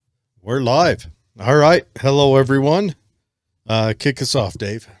We're live. All right. Hello, everyone. Kick us off,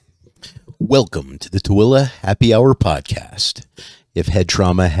 Dave. Welcome to the Tooele Happy Hour podcast. If Head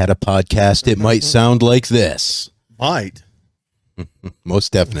Trauma had a podcast, it might sound like this. Might.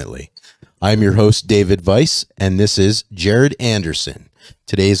 Most definitely. I'm your host, David Weiss, and this is Jared Anderson.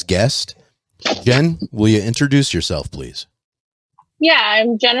 Today's guest, Jen, will you introduce yourself, please? Yeah,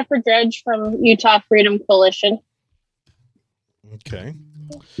 I'm Jennifer Dredge from Utah Freedom Coalition. Okay.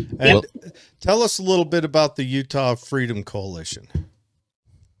 And tell us a little bit about the Utah Freedom Coalition.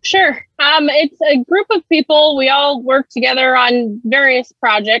 Sure. It's a group of people. We all work together on various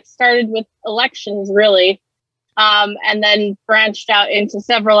projects, started with elections, really, and then branched out into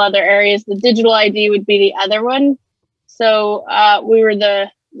several other areas. The digital ID would be the other one. So we were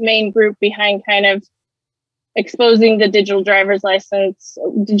the main group behind kind of exposing the digital driver's license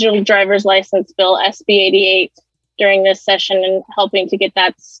bill, SB 88, during this session and helping to get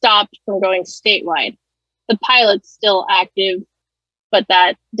that stopped from going statewide. The pilot's still active, but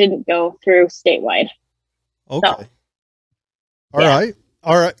that didn't go through statewide. Okay. So,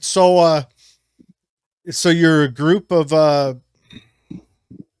 All right. So you're a group of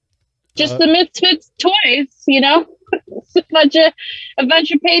just the Misfits toys, you know, a bunch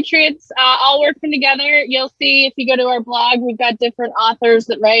of patriots all working together. You'll see if you go to our blog, we've got different authors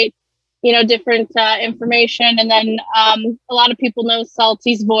that write, you know, different information. And then a lot of people know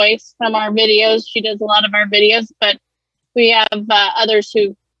Salty's voice from our videos. She does a lot of our videos, but we have others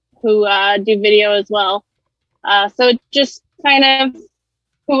who do video as well. So it just kind of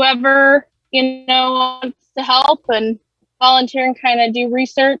whoever, you know, wants to help and volunteer and kind of do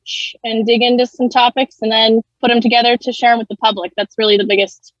research and dig into some topics and then put them together to share them with the public. That's really the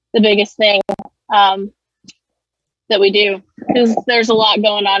biggest thing that we do, because there's a lot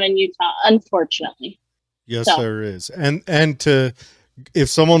going on in Utah, unfortunately. Yes, there is. And if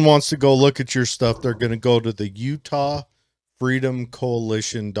someone wants to go look at your stuff, they're going to go to the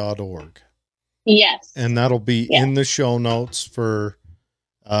UtahFreedomCoalition.org. Yes. And that'll be in the show notes for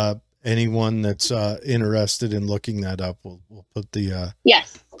anyone that's interested in looking that up. We'll put the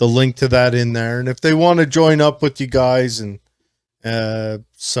link to that in there. And if they want to join up with you guys and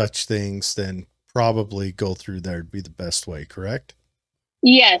such things, then probably go through there would be the best way, correct?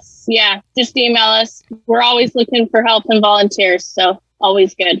 Yes. Yeah. Just email us. We're always looking for help and volunteers. So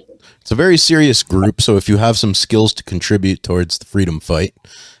always good. It's a very serious group. So if you have some skills to contribute towards the freedom fight,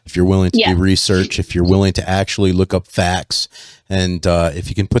 if you're willing to do research, if you're willing to actually look up facts, and if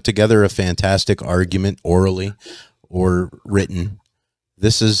you can put together a fantastic argument orally or written,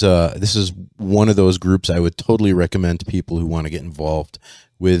 this is one of those groups I would totally recommend to people who want to get involved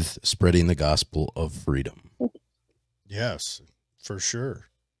with spreading the gospel of freedom. Yes, for sure.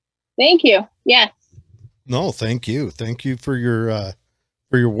 Thank you. Yes. No, thank you. Thank you for your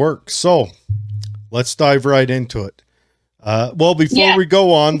work. So let's dive right into it. Before we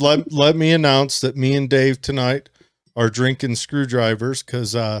go on, let me announce that me and Dave tonight are drinking screwdrivers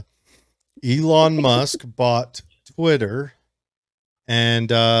because Elon Musk bought Twitter, and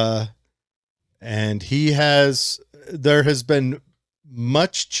there has been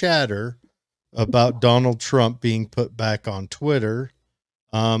much chatter about Donald Trump being put back on Twitter.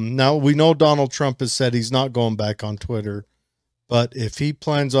 Now we know Donald Trump has said he's not going back on Twitter, but if he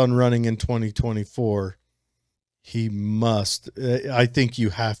plans on running in 2024, he must. I think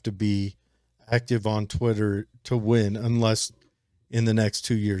you have to be active on Twitter to win, unless in the next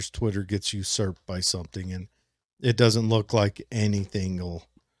 2 years Twitter gets usurped by something, and it doesn't look like anything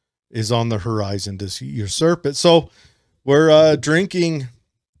is on the horizon to usurp it. So we're drinking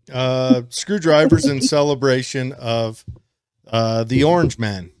screwdrivers in celebration of the Orange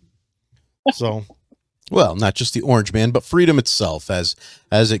Man. So, well, not just the Orange Man, but freedom itself. As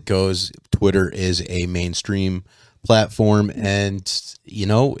it goes, Twitter is a mainstream platform, and you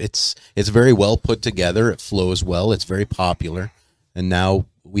know it's very well put together. It flows well. It's very popular, and now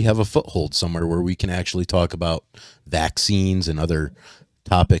we have a foothold somewhere where we can actually talk about vaccines and other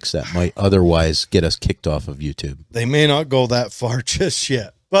topics that might otherwise get us kicked off of YouTube. They may not go that far just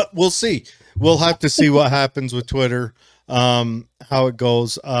yet, but we'll see. We'll have to see what happens with Twitter, how it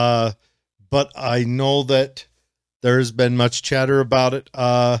goes. But I know that there has been much chatter about it.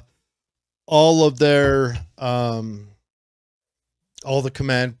 All of their, all the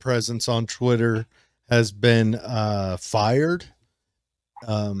command presence on Twitter has been fired.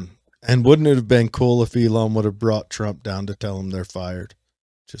 And wouldn't it have been cool if Elon would have brought Trump down to tell him they're fired?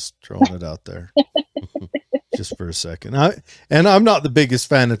 Just throwing it out there. Just for a second. I'm not the biggest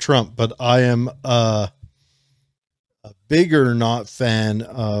fan of Trump, but I am a bigger not fan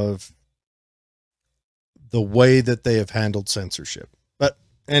of the way that they have handled censorship. But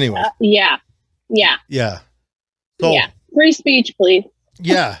Anyway. Yeah. So, yeah. Free speech, please.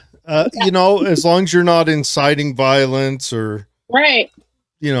 Yeah. As long as you're not inciting violence or right,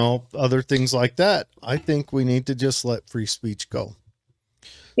 other things like that, I think we need to just let free speech go.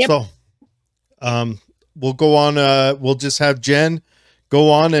 Yep. So, we'll go on. We'll just have Jen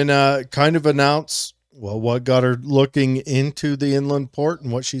go on and kind of announce, what got her looking into the inland port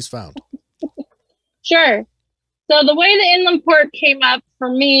and what she's found. Sure. So the way the inland port came up for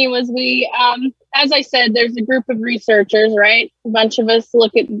me was we, as I said, there's a group of researchers, right? A bunch of us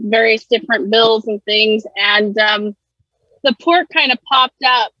look at various different bills and things. And the port kind of popped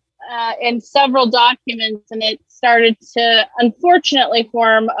up in several documents, and it started to, unfortunately,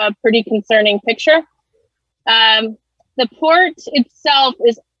 form a pretty concerning picture. The port itself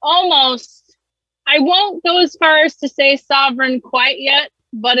is almost, I won't go as far as to say sovereign quite yet,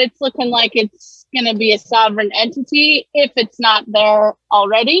 but it's looking like it's going to be a sovereign entity if it's not there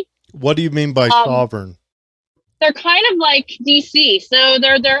already. What do you mean by sovereign? They're kind of like DC, so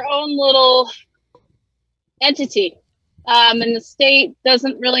they're their own little entity. And the state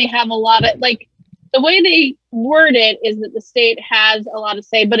doesn't really have a lot of, like, the way they word it is that the state has a lot of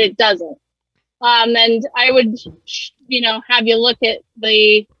say, but it doesn't. And I would, have you look at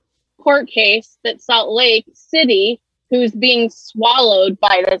the court case that Salt Lake City, who's being swallowed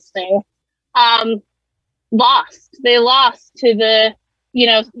by this thing, lost. They lost to the,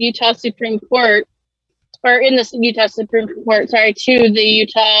 Utah Supreme Court, or in the Utah Supreme Court, to the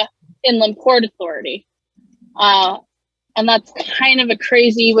Utah Inland Port Authority. And that's kind of a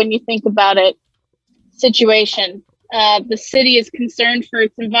crazy, when you think about it, situation. The city is concerned for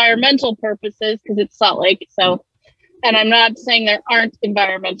its environmental purposes because it's Salt Lake. So, and I'm not saying there aren't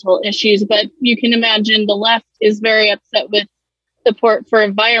environmental issues, but you can imagine the left is very upset with the port for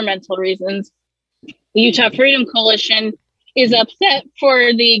environmental reasons. The Utah Freedom Coalition is upset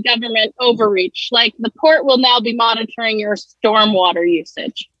for the government overreach. Like, the port will now be monitoring your stormwater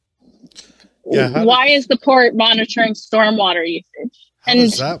usage. Yeah, why is the port monitoring stormwater usage? How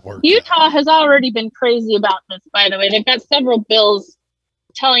does that work? Utah has already been crazy about this, by the way. They've got several bills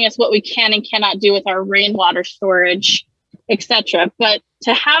telling us what we can and cannot do with our rainwater storage, etc. But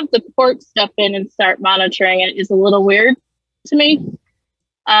to have the port step in and start monitoring it is a little weird to me.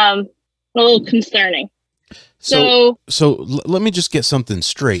 A little concerning. So let me just get something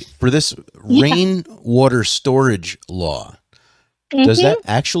straight. For this rainwater storage law, does that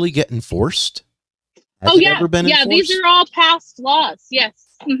actually get enforced? Has it ever been enforced? These are all past laws. Yes.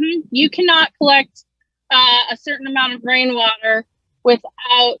 You cannot collect a certain amount of rainwater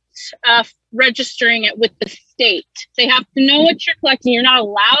without registering it with the state. They have to know what you're collecting. You're not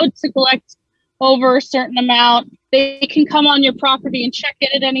allowed to collect over a certain amount. They can come on your property and check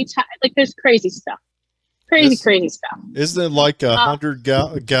it at any time. Like, there's crazy stuff. Crazy stuff. Isn't it like 100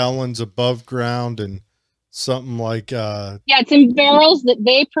 gallons above ground and something like it's in barrels that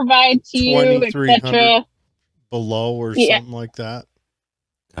they provide to you, etc. below or something like that?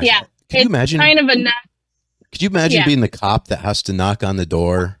 Yeah. Can you imagine? Kind of a nut. Could you imagine being the cop that has to knock on the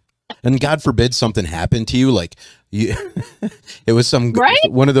door, and God forbid something happened to you? Like, it was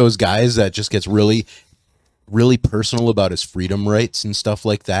one of those guys that just gets really, really personal about his freedom rights and stuff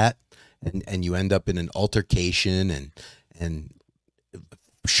like that, and you end up in an altercation and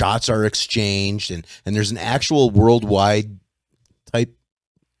shots are exchanged, and there's an actual worldwide type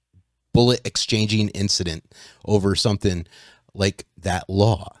bullet exchanging incident over something like that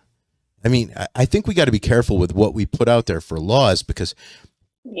law. I mean, I think we got to be careful with what we put out there for laws, because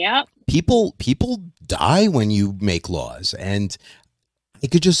people die when you make laws. And I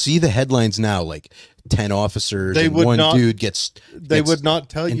could just see the headlines now, like 10 officers and one dude gets they would not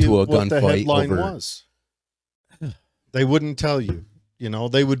tell you what the headline was. They wouldn't tell you.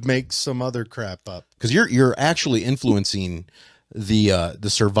 They would make some other crap up. Because you're actually influencing the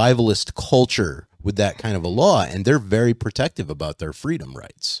survivalist culture with that kind of a law, and they're very protective about their freedom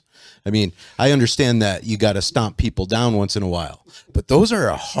rights. I mean, I understand that you got to stomp people down once in a while, but those are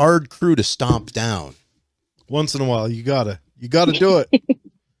a hard crew to stomp down. Once in a while, you gotta do it.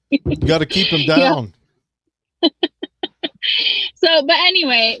 You gotta keep them down. But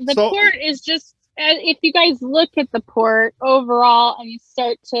anyway, the port is just, if you guys look at the port overall and you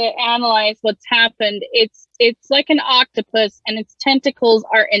start to analyze what's happened, it's like an octopus, and its tentacles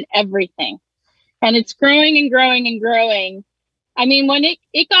are in everything. And it's growing and growing and growing. I mean, when it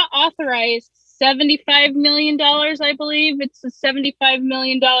got authorized, $75 million, I believe. It's a $75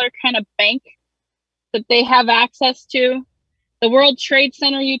 million kind of bank that they have access to. The World Trade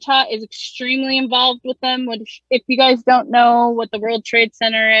Center Utah is extremely involved with them. Which, if you guys don't know what the World Trade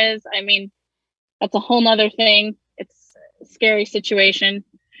Center is, I mean, that's a whole nother thing. It's a scary situation.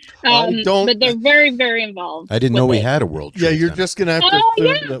 But they're very, very involved. I didn't know we had a World Trade Yeah, you're Center. just gonna have to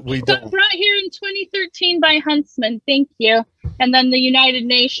assume that we don't. Brought here in 2013 by Huntsman. Thank you. And then the United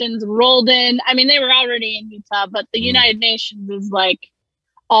Nations rolled in. I mean, they were already in Utah, but the United Nations is like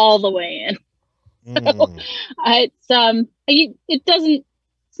all the way in. So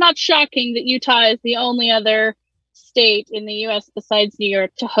it's not shocking that Utah is the only other state in the U.S. besides New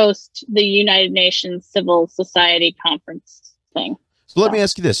York to host the United Nations Civil Society Conference thing. So let me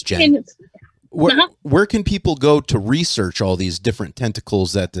ask you this, Jen. Where can people go to research all these different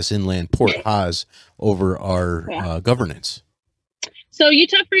tentacles that this inland port has over our governance? So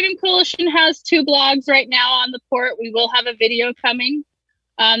Utah Freedom Coalition has 2 blogs right now on the port. We will have a video coming,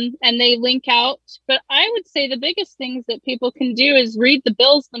 and they link out. But I would say the biggest things that people can do is read the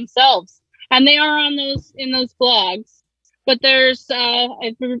bills themselves. And they are in those blogs. But there's,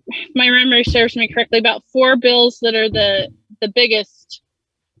 if my memory serves me correctly, about 4 bills that are the biggest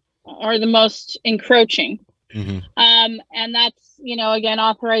or the most encroaching. Mm-hmm. And that's, again,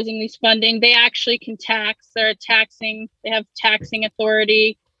 authorizing these funding. They actually can tax. They have taxing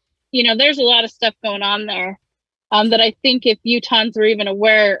authority. There's a lot of stuff going on there that I think if Utahns were even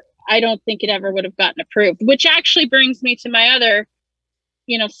aware, I don't think it ever would have gotten approved. Which actually brings me to my other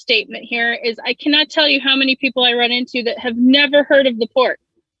statement here is I cannot tell you how many people I run into that have never heard of the port.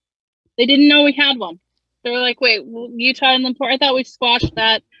 They didn't know we had one. They were like, wait, Utah Inland Port? I thought we squashed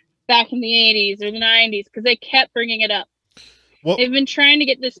that back in the 80s or the 90s because they kept bringing it up. Well, they've been trying to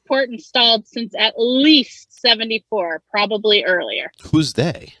get this port installed since at least 74, probably earlier. Who's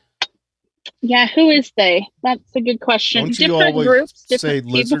they? Yeah, who is they? That's a good question. Don't you different always groups, say different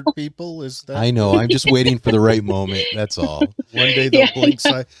lizard people? Is that? I know. I'm just waiting for the right moment. That's all. One day they'll blink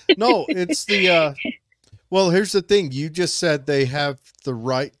side. No, it's the. Well, here's the thing. You just said they have the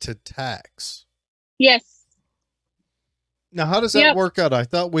right to tax. Yes. Now, how does that work out? I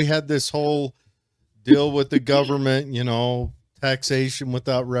thought we had this whole deal with the government. Taxation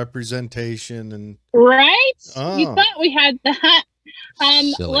without representation, and right. You thought we had that.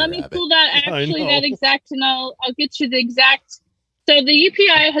 Let me pull that that exact, and I'll get you the exact. So the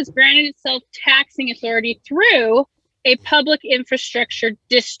UPI has granted itself taxing authority through a public infrastructure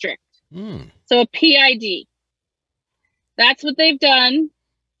district. So a PID. That's what they've done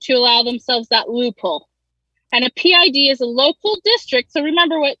to allow themselves that loophole. And a PID is a local district. So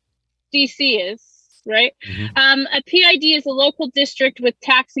remember what DC is, right? Mm-hmm. A PID is a local district with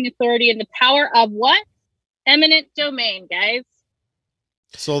taxing authority and the power of what? Eminent domain, guys.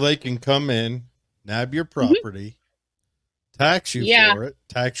 So they can come in, nab your property, tax you for it,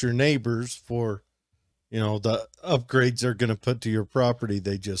 tax your neighbors for, the upgrades they're going to put to your property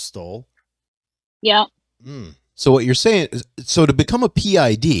they just stole. Yeah. So what you're saying is, so to become a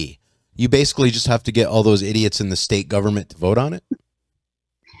PID, you basically just have to get all those idiots in the state government to vote on it?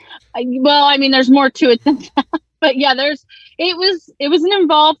 Well, I mean, there's more to it than that. But yeah, it was an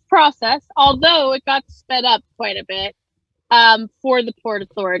involved process, although it got sped up quite a bit. For the Port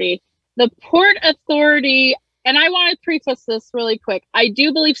Authority. The Port Authority, and I want to preface this really quick. I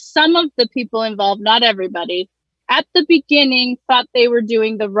do believe some of the people involved, not everybody, at the beginning thought they were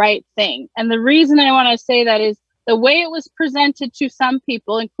doing the right thing. And the reason I want to say that is the way it was presented to some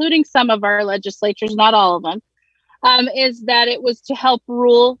people, including some of our legislatures, not all of them, is that it was to help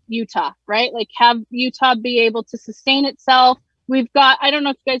rule Utah, right? Like have Utah be able to sustain itself. We've got, I don't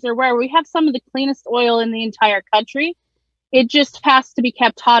know if you guys are aware, we have some of the cleanest oil in the entire country. It just has to be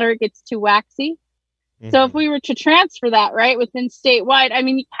kept hotter. It gets too waxy. Mm-hmm. So if we were to transfer that, right, within statewide, I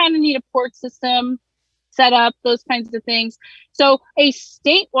mean, you kind of need a port system set up, those kinds of things. So a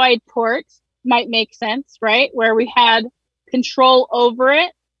statewide port might make sense, right, where we had control over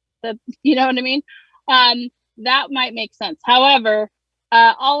it. You know what I mean? That might make sense. However,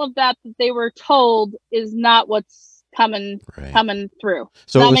 all of that they were told is not what's coming through.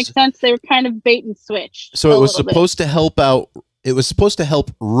 So that makes sense. They were kind of bait and switch. So it was supposed to help out. It was supposed to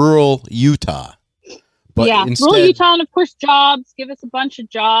help rural Utah. But instead, rural Utah, and of course, jobs. Give us a bunch of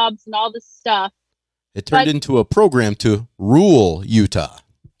jobs and all this stuff. It turned into a program to rule Utah.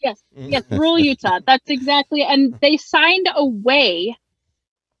 Yes, rule Utah. That's exactly. And they signed away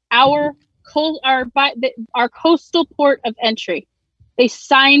our coastal port of entry. They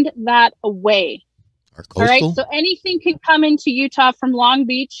signed that away. All right, so anything can come into Utah from Long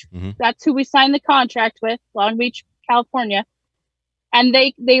Beach. Mm-hmm. That's who we signed the contract with, Long Beach, California. And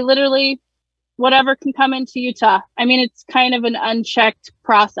they literally, whatever can come into Utah. I mean, it's kind of an unchecked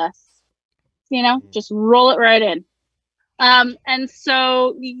process, just roll it right in. And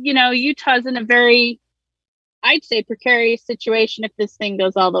so, Utah's in a very, I'd say, precarious situation if this thing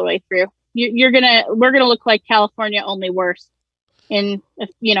goes all the way through. We're going to look like California, only worse. in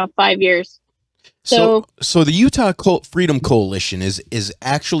 5 years. So the Utah Freedom Coalition is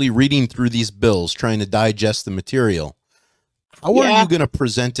actually reading through these bills, trying to digest the material. How are you going to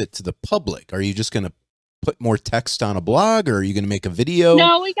present it to the public? Are you just going to put more text on a blog, or are you going to make a video?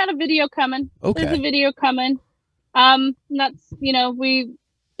 No, we got a video coming. Okay. There's a video coming. We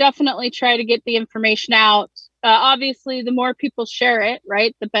definitely try to get the information out. Obviously, the more people share it,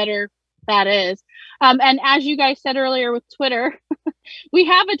 right, the better that is. And as you guys said earlier with Twitter, we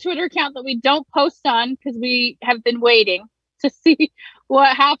have a Twitter account that we don't post on because we have been waiting to see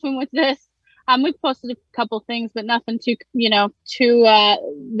what happened with this. We've posted a couple things, but nothing too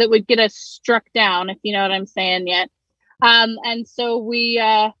that would get us struck down, if you know what I'm saying yet. And so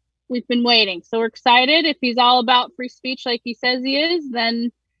we've been waiting. So we're excited. If he's all about free speech like he says he is,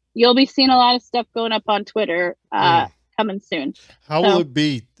 then you'll be seeing a lot of stuff going up on Twitter coming soon. How will it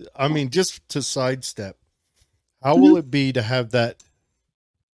be? I mean, just to sidestep, how will it be to have that?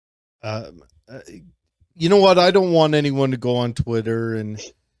 You know what? I don't want anyone to go on Twitter and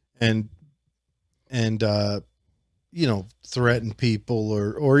threaten people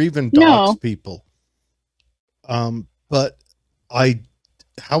or even dox people. But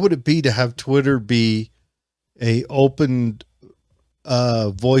how would it be to have Twitter be a open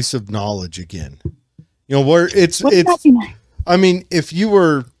voice of knowledge again? Where it's I mean, if you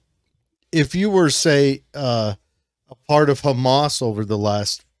were say a part of Hamas over the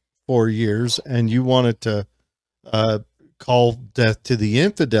last 4 years and you wanted to call death to the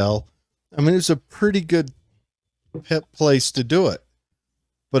infidel, I mean, it's a pretty good place to do it.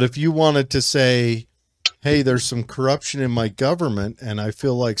 But if you wanted to say, hey, there's some corruption in my government and I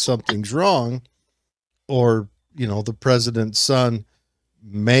feel like something's wrong, or, the president's son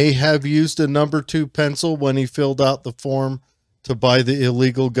may have used a number 2 pencil when he filled out the form to buy the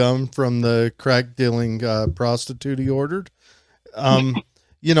illegal gun from the crack dealing prostitute he ordered.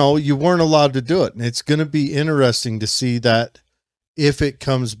 You weren't allowed to do it. And it's going to be interesting to see that if it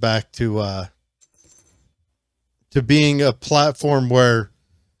comes back to being a platform where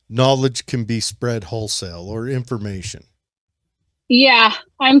knowledge can be spread wholesale or information. Yeah,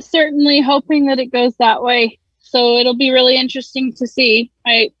 I'm certainly hoping that it goes that way. So it'll be really interesting to see.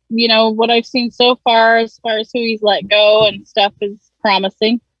 What I've seen so far as who he's let go and stuff is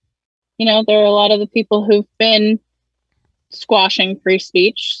promising. There are a lot of the people who've been squashing free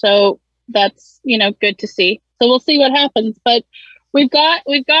speech. So that's, good to see. So we'll see what happens, but we've got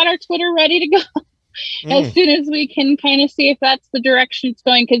our Twitter ready to go as soon as we can kind of see if that's the direction it's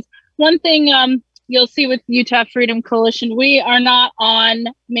going. Because one thing you'll see with Utah Freedom Coalition, we are not on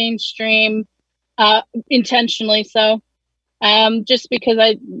mainstream intentionally. So just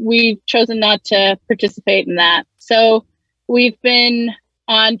because we've chosen not to participate in that. So we've been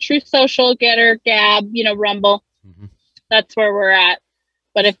on Truth Social, Getter, Gab, Rumble. Mm-hmm. That's where we're at.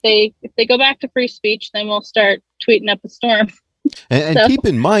 But if they go back to free speech, then we'll start tweeting up a storm. And keep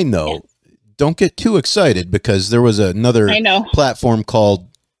in mind, though, don't get too excited, because there was another platform called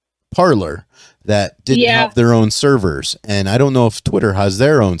Parler that didn't have their own servers. And I don't know if Twitter has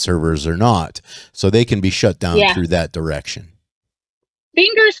their own servers or not. So they can be shut down through that direction.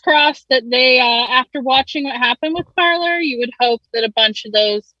 Fingers crossed that they, after watching what happened with Parler, you would hope that a bunch of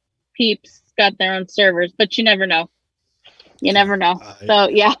those peeps got their own servers. But you never know. So,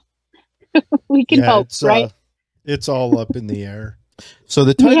 we can hope, right? It's all up in the air. So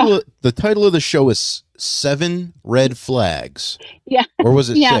the title of the show is 7 Red Flags. Yeah. Or was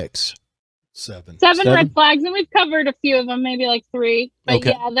it 6? 7. 7 red flags, and we've covered a few of them, maybe like 3. But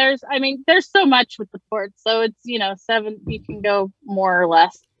there's so much with the port. So it's 7, you can go more or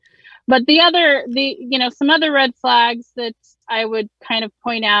less. But some other red flags that I would kind of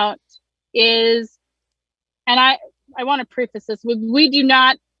point out is, and I want to preface this with, we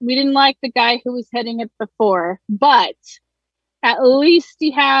didn't like the guy who was heading it before, but at least he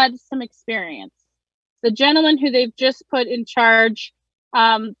had some experience. The gentleman who they've just put in charge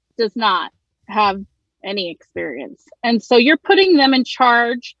does not have any experience. And so you're putting them in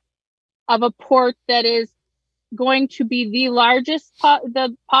charge of a port that is going to be the largest,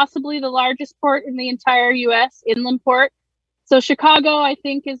 possibly the largest port in the entire U.S., inland port. So Chicago, I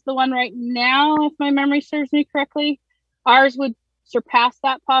think, is the one right now, if my memory serves me correctly. Ours would surpass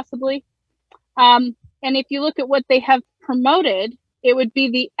that possibly. And if you look at what they have promoted, it would be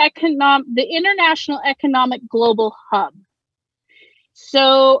the International Economic Global Hub.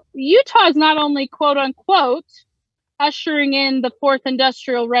 So Utah is not only, quote unquote, ushering in the 4th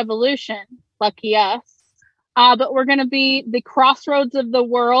Industrial Revolution, lucky us, but we're going to be the crossroads of the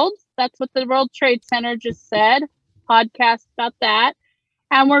world. That's what the World Trade Center just said, podcast about that.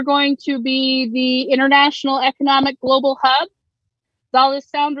 And we're going to be the International Economic Global Hub. all this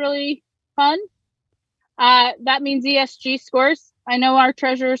sound really fun? That means ESG scores. I know our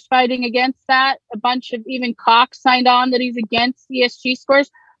treasurer's fighting against that. A bunch of even Cox signed on that he's against ESG scores.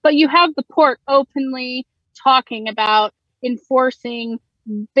 But you have the port openly talking about enforcing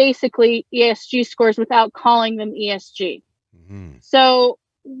basically ESG scores without calling them ESG. Mm-hmm. So,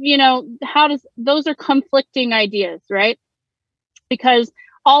 those are conflicting ideas, right? Because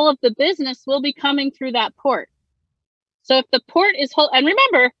all of the business will be coming through that port. So if the port is and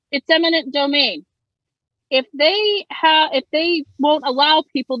remember, it's eminent domain. If they won't allow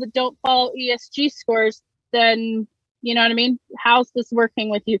people that don't follow ESG scores, then you know what I mean? How's this working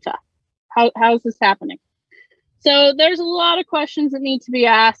with Utah? How's this happening? So there's a lot of questions that need to be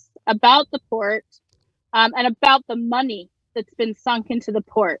asked about the port and about the money that's been sunk into the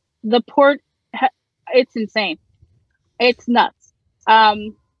port. The port, it's insane. It's nuts.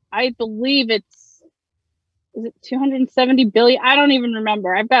 I believe is it 270 billion? I don't even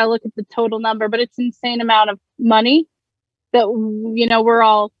remember. I've got to look at the total number, but it's an insane amount of money that, we're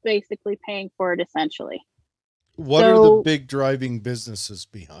all basically paying for it essentially. What are the big driving businesses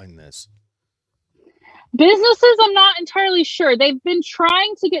behind this? Businesses, I'm not entirely sure. They've been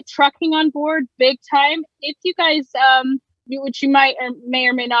trying to get trucking on board big time. If you guys, which you may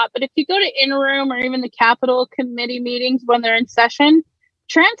or may not, but if you go to interim or even the Capitol Committee meetings when they're in session,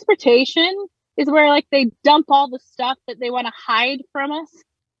 transportation is where they dump all the stuff that they want to hide from us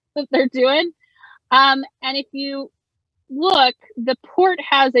that they're doing. And if you look, the port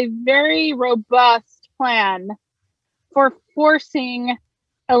has a very robust plan for forcing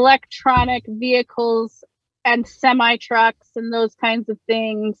electronic vehicles and semi trucks and those kinds of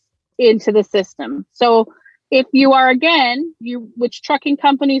things into the system. So if you are, again, which trucking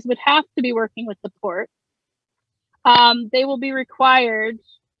companies would have to be working with the port, they will be required,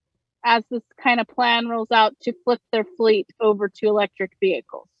 as this kind of plan rolls out, to flip their fleet over to electric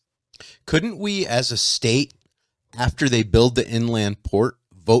vehicles. Couldn't we, as a state, after they build the inland port,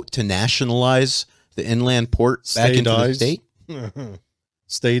 vote to nationalize the inland port back into the state?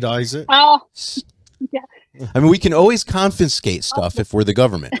 Stateize it? Oh, yeah. I mean, we can always confiscate stuff if we're the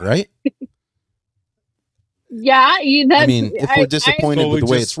government, right? Yeah. If we're disappointed with the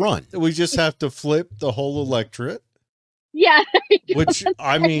way it's run. We just have to flip the whole electorate. Yeah. Which,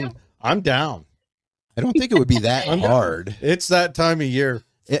 I'm down. I don't think it would be that hard. It's that time of year.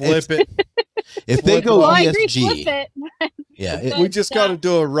 Flip it. If they go ESG, we just got to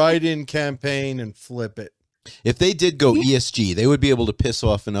do a write-in campaign and flip it. If they did go ESG, they would be able to piss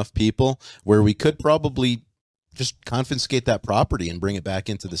off enough people where we could probably just confiscate that property and bring it back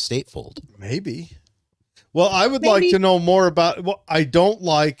into the state fold. Maybe. Well, I would like to know more about. Well, I don't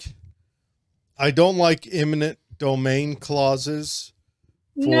like eminent domain clauses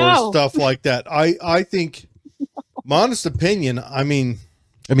for stuff like that. I think, my honest opinion. I mean,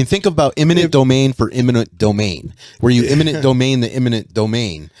 think about eminent domain for eminent domain, where you eminent domain the eminent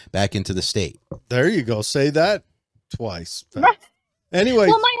domain back into the state. There you go. Say that twice. Anyway.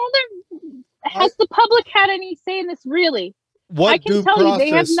 Well, has the public had any say in this, really? What I can tell you they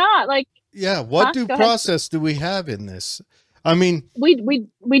have not. What due process do we have in this? I mean,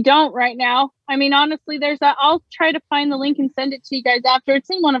 we don't right now. I mean, honestly, I'll try to find the link and send it to you guys after. It's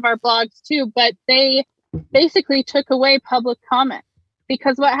in one of our blogs too, but they basically took away public comment.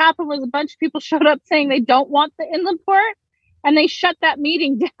 Because what happened was a bunch of people showed up saying they don't want the inland port, and they shut that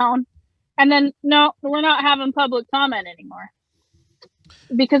meeting down. And then, no, we're not having public comment anymore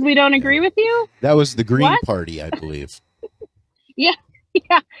because we don't agree with you. That was the Green Party, I believe. Yeah.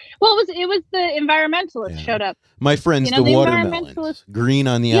 Well, it was the environmentalists showed up. My friends, the watermelons. Green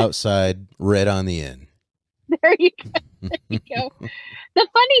on the outside, red on the in. There you go. There you go. The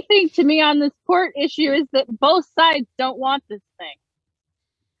funny thing to me on this port issue is that both sides don't want this thing.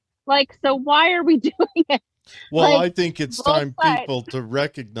 So why are we doing it? Well, I think it's time people to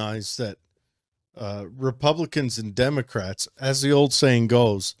recognize that Republicans and Democrats, as the old saying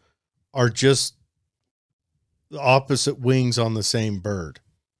goes, are just the opposite wings on the same bird.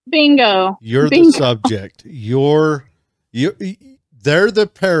 Bingo. You're the subject. They're the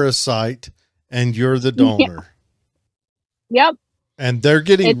parasite and you're the donor. Yep. And they're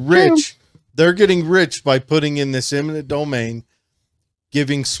getting rich. True. They're getting rich by putting in this eminent domain,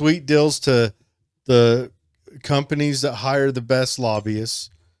 giving sweet deals to the companies that hire the best lobbyists.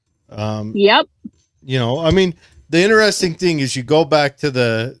 Yep. The interesting thing is you go back to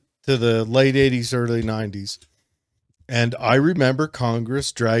the late 80s, early 90s, and I remember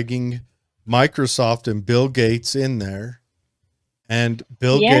Congress dragging Microsoft and Bill Gates in there, and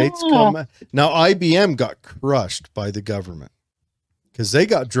Bill Gates now IBM got crushed by the government because they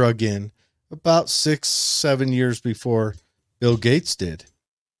got drug in about 6-7 years before Bill Gates did,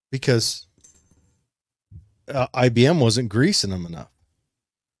 because IBM wasn't greasing them enough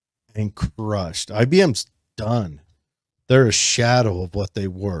and crushed. IBM's done. They're a shadow of what they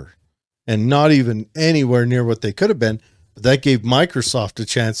were and not even anywhere near what they could have been. But that gave Microsoft a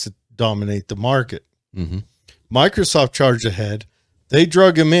chance to dominate the market. Mm-hmm. Microsoft charged ahead. They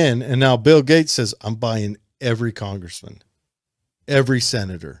drug him in. And now Bill Gates says, I'm buying every congressman, every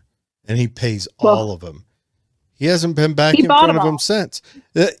senator, and he pays all of them. He hasn't been back in front of him since.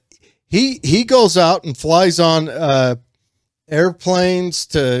 He goes out and flies on airplanes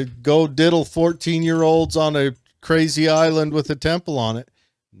to go diddle 14-year-olds on a crazy island with a temple on it.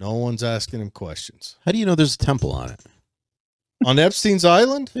 No one's asking him questions. How do you know there's a temple on it? On Epstein's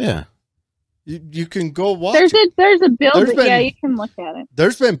Island? Yeah. You can go watch there's a building. Yeah, you can look at it.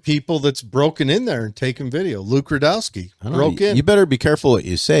 There's been people that's broken in there and taken video. Luke Radowski broke in. You better be careful what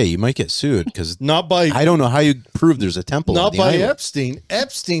you say. You might get sued because I don't know how you prove there's a temple. Not on the by island. Epstein.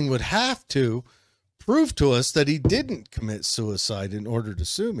 Epstein would have to prove to us that he didn't commit suicide in order to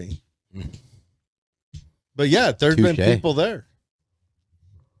sue me. But yeah, there's been people there.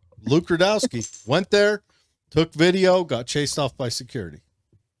 Luke Radowski went there, took video, got chased off by security.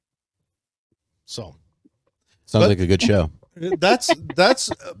 So sounds like a good show. But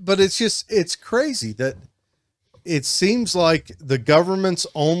it's crazy that it seems like the government's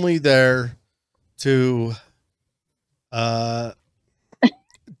only there to work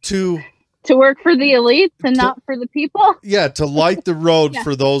for the elites and not for the people. Yeah, to light the road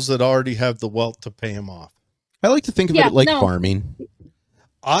for those that already have the wealth to pay them off. I like to think of it like farming.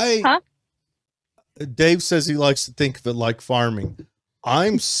 Dave says he likes to think of it like farming.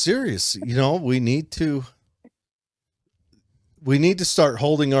 I'm serious. We need to start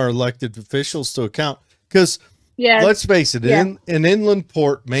holding our elected officials to account, because let's face it, an inland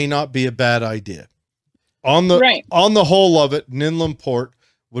port may not be a bad idea. On the whole of it, an inland port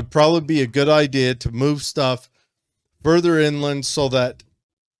would probably be a good idea to move stuff further inland so that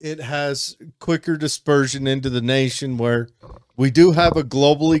it has quicker dispersion into the nation, where we do have a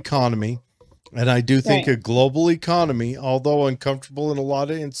global economy. And I do think a global economy, although uncomfortable in a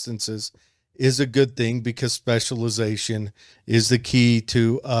lot of instances, is a good thing, because specialization is the key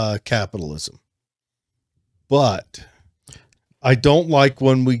to capitalism. But I don't like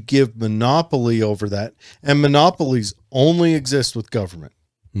when we give monopoly over that. And monopolies only exist with government.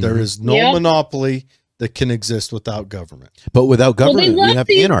 Mm-hmm. There is no monopoly that can exist without government. But without government, we have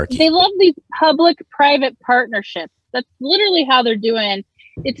anarchy. They love these public-private partnerships. That's literally how they're doing.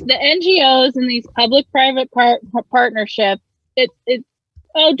 It's the NGOs and these public-private partnerships. It's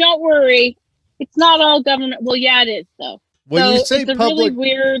don't worry, it's not all government. Well, yeah, it is though. When you say it's really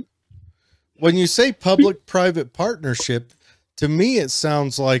weird. When you say public-private partnership, to me it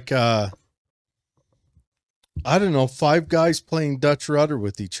sounds like I don't know, 5 guys playing Dutch rudder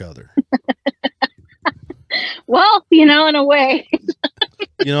with each other. Well, in a way.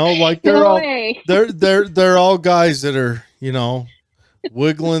 Like they're all guys that are,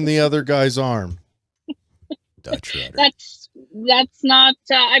 wiggling the other guy's arm. Dutch rudder. That's not.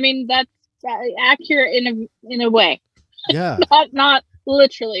 That's accurate in a way. Yeah. not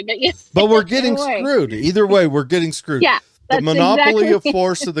literally, but yes. But we're getting screwed. Either way, we're getting screwed. Yeah. The monopoly of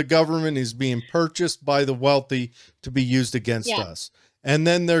force of the government is being purchased by the wealthy to be used against us, and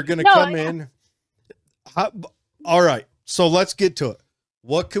then they're going to come in. All right, so let's get to it.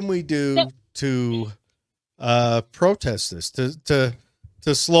 What can we do to protest this?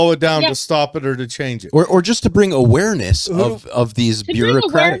 To slow it down, to stop it, or to change it, or just to bring awareness of these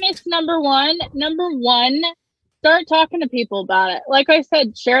bureaucratic. Awareness, number one, start talking to people about it. Like I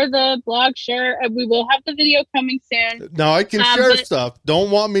said, share the blog. We will have the video coming soon. Now I can share stuff.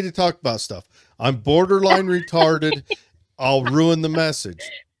 Don't want me to talk about stuff. I'm borderline retarded. I'll ruin the message,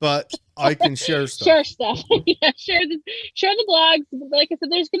 but I can share stuff. Share stuff. Share the blogs. Like I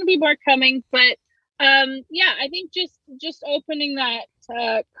said, there's going to be more coming, but I think just opening that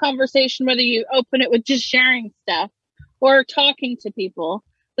conversation, whether you open it with just sharing stuff or talking to people,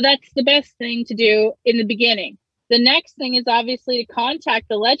 but that's the best thing to do in the beginning. The next thing is obviously to contact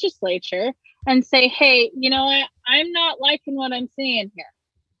the legislature and say, hey, you know what? I'm not liking what I'm seeing here.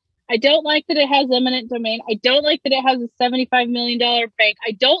 I don't like that it has eminent domain. I don't like that it has a $75 million bank.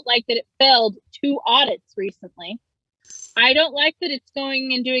 I don't like that it failed 2 audits recently. I don't like that it's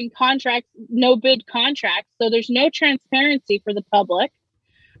going and doing contracts, no bid contracts. So there's no transparency for the public.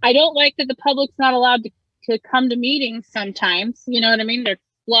 I don't like that the public's not allowed to come to meetings sometimes. You know what I mean? They're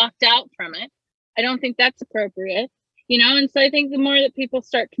blocked out from it. I don't think that's appropriate. And so I think the more that people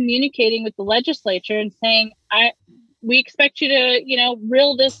start communicating with the legislature and saying, we expect you to,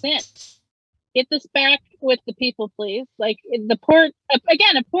 reel this in. get this back with the people, please. Like the port,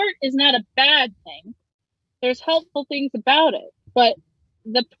 again, a port is not a bad thing. There's helpful things about it, but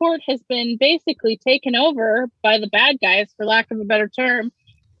the port has been basically taken over by the bad guys, for lack of a better term,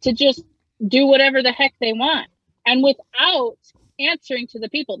 to just do whatever the heck they want. And without answering to the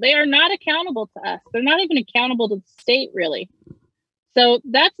people, they are not accountable to us. They're not even accountable to the state, really. So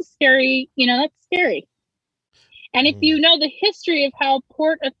that's a scary, that's scary. And if you know the history of how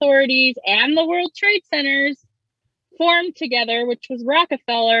port authorities and the World Trade Centers formed together, which was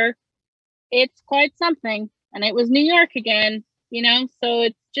Rockefeller, it's quite something. And it was New York again, so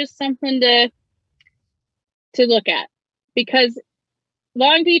it's just something to look at, because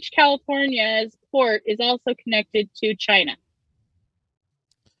Long Beach, California's port is also connected to China.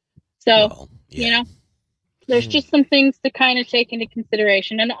 So, there's just some things to kind of take into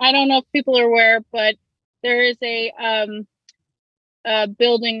consideration. And I don't know if people are aware, but there is a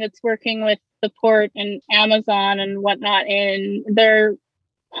building that's working with the port and Amazon and whatnot, and they're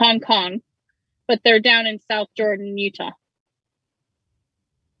Hong Kong, but they're down in South Jordan, Utah.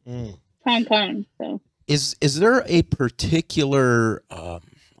 Hong Kong. So is there a particular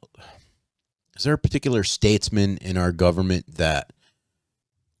statesman in our government that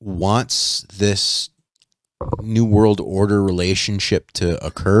wants this New World Order relationship to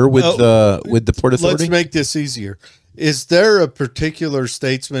occur with the Port Authority? Let's make this easier. Is there a particular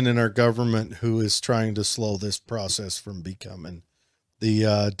statesman in our government who is trying to slow this process from becoming the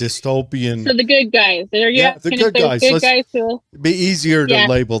dystopian? So the good guys. The good guys. Good guys who be easier to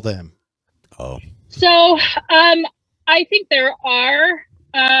label them. Oh. So I think there are.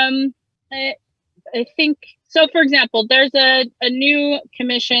 I think so. For example, there's a new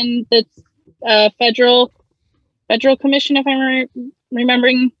commission that's federal commission, if I'm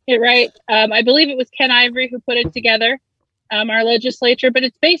remembering it right. I believe it was Ken Ivory who put it together, our legislature, but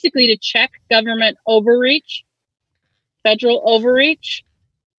it's basically to check government overreach, federal overreach.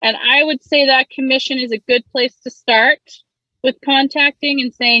 And I would say that commission is a good place to start with contacting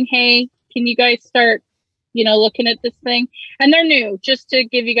and saying, hey, can you guys start, looking at this thing? And they're new, just to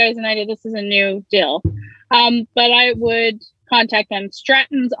give you guys an idea, this is a new deal. But I would contact them.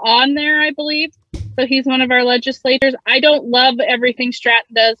 Stratton's on there, I believe. So he's one of our legislators. I don't love everything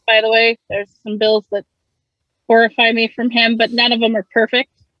Stratton does, by the way. There's some bills that horrify me from him, but none of them are perfect.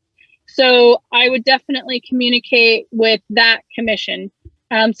 So I would definitely communicate with that commission.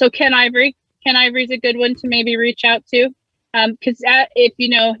 So Ken Ivory's a good one to maybe reach out to. Because if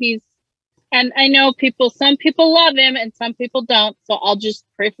he's, and I know some people love him and some people don't. So I'll just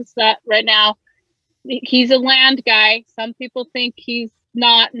preface that right now. He's a land guy. Some people think he's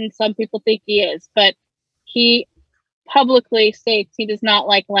not, and some people think he is, but he publicly states he does not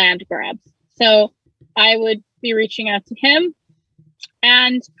like land grabs. So I would be reaching out to him.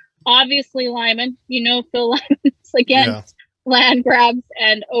 And obviously Lyman, Phil Lyman's against land grabs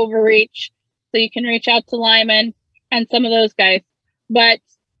and overreach. So you can reach out to Lyman and some of those guys. But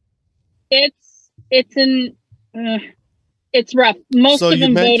it's rough. Most of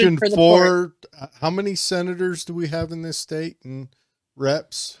them voted for the port. How many senators do we have in this state and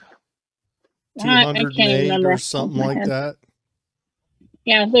reps? 208 or something like that.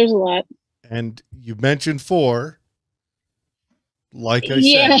 Yeah, there's a lot. And you mentioned 4. Like I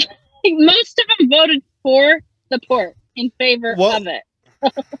said. Most of them voted for the port in favor of it.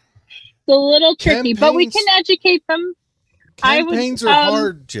 It's a little tricky, but we can educate them. Campaigns are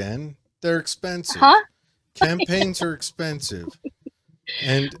hard, Jen. They're expensive. Huh? Campaigns are expensive.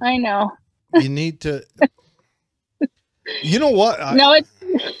 And I know. You need to. You know what? No, it's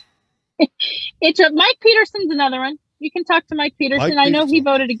Mike Peterson's another one. You can talk to Mike Peterson. I know he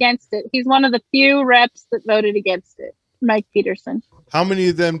voted against it. He's one of the few reps that voted against it. Mike Peterson. How many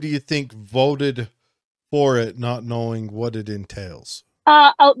of them do you think voted for it, not knowing what it entails?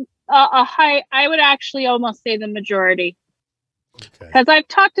 I would actually almost say the majority. Because I've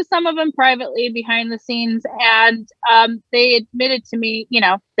talked to some of them privately behind the scenes, and they admitted to me,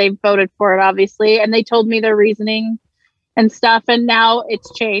 they voted for it, obviously, and they told me their reasoning and stuff, and now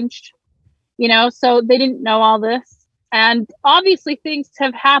it's changed, so they didn't know all this. And obviously things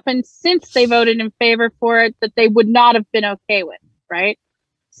have happened since they voted in favor for it that they would not have been okay with, right?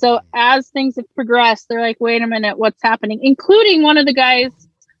 So as things have progressed, they're like, wait a minute, what's happening? Including one of the guys,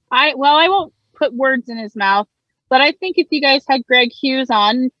 I won't put words in his mouth, but I think if you guys had Greg Hughes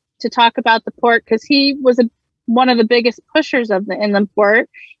on to talk about the port, because he was one of the biggest pushers in the port,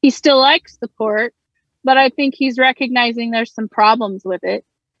 he still likes the port, but I think he's recognizing there's some problems with it.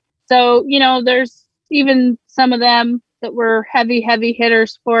 So, there's even some of them that were heavy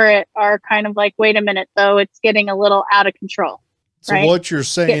hitters for it are kind of like, wait a minute, though, it's getting a little out of control. So right? what you're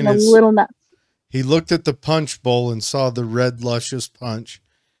saying is a little nuts. he looked at the punch bowl and saw the red luscious punch,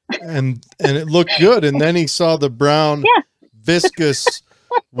 and it looked good. And then he saw the brown viscous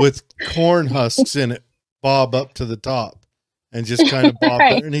with corn husks in it bob up to the top and just kind of bob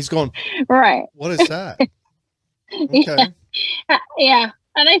right. And he's going, right, what is that? Okay. Yeah.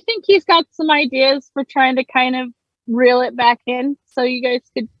 And I think he's got some ideas for trying to kind of reel it back in. So you guys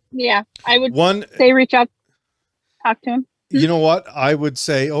could, I would say reach out, talk to him. You know what? I would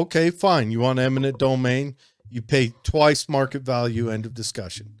say, okay, fine. You want eminent domain, you pay twice market value, end of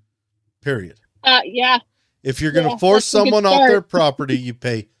discussion. Period. Yeah. If you're going to force someone off their property, you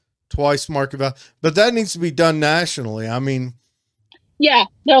pay twice market value. But that needs to be done nationally. I mean,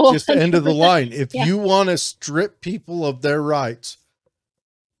 just the end of the line. If you want to strip people of their rights,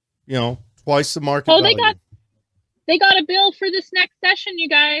 twice the market value. They got a bill for this next session, you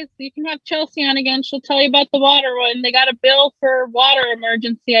guys. You can have Chelsea on again. She'll tell you about the water one. They got a bill for water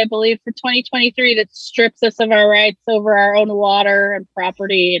emergency, I believe, for 2023 that strips us of our rights over our own water and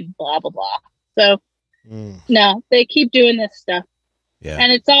property and blah, blah, blah. So, no, they keep doing this stuff. Yeah.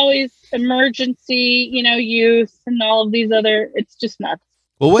 And it's always emergency, use and all of these other, it's just nuts.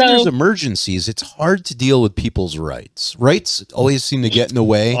 Well, when there's emergencies, it's hard to deal with people's rights. Rights always seem to get in the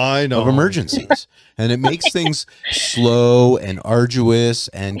way of emergencies. And it makes things slow and arduous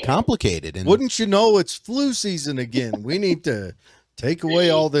and complicated. And wouldn't you know, it's flu season again. We need to take away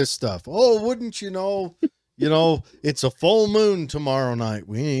all this stuff. Oh, wouldn't you know, it's a full moon tomorrow night.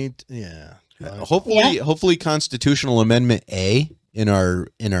 We need, hopefully Constitutional Amendment A in our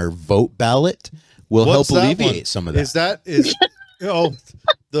vote ballot will help alleviate some of that. Is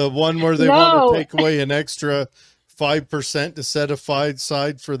the one where they want to take away an extra 5% to set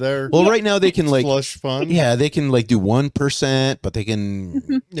aside for their right now they can slush fund. Yeah, they can do 1%, but they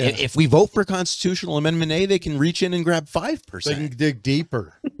can if we vote for Constitutional Amendment A, they can reach in and grab 5%. They can dig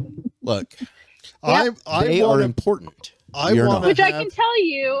deeper. Look, they are important. I can tell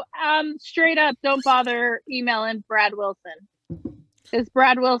you straight up, don't bother emailing Brad Wilson, because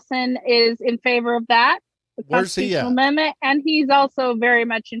Brad Wilson is in favor of that. Where's he at? Amendment, and he's also very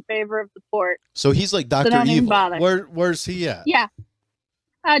much in favor of the port. So he's like Dr. Evil. Where's he at? Yeah.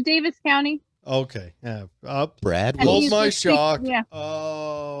 Davis County. Okay. Yeah. Brad. Hold my shock. Yeah.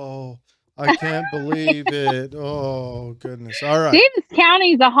 Oh, I can't believe it. Oh, goodness. All right. Davis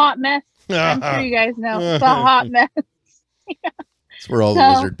County is a hot mess. I'm sure you guys know. It's a hot mess. It's where all the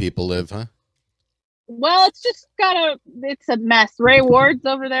lizard people live, huh? Well, it's a mess. Ray Ward's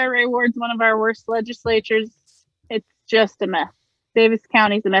over there. Ray Ward's one of our worst legislatures. It's just a mess. Davis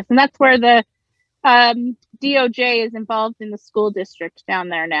County's a mess. And that's where the DOJ is involved in the school district down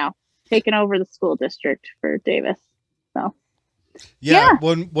there now, taking over the school district for Davis. So,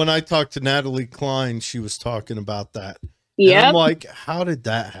 when I talked to Natalie Klein, she was talking about that. Yeah. And I'm like, how did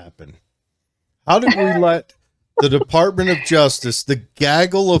that happen? How did we let the Department of Justice, the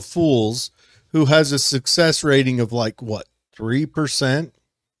gaggle of fools who has a success rating of 3%,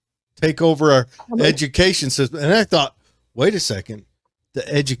 take over our education system? And I thought, wait a second, the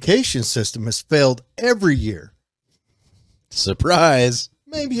education system has failed every year. Surprise.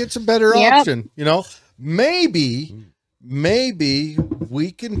 Maybe it's a better option. Maybe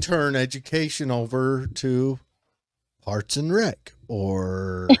we can turn education over to Parks and Rec,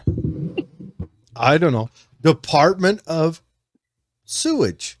 or I don't know, Department of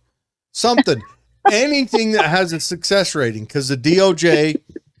Sewage. Something, anything that has a success rating, because the DOJ,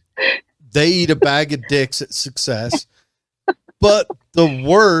 they eat a bag of dicks at success. But the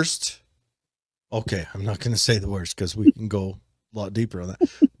worst, okay, I'm not going to say the worst because we can go a lot deeper on that.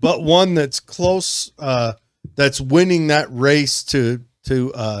 But one that's close, that's winning that race to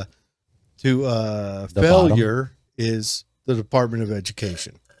failure is the Department of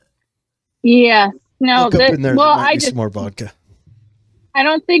Education. Yeah, no, I just some more vodka. I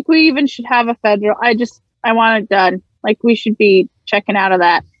don't think we even should have a federal. I want it done. We should be checking out of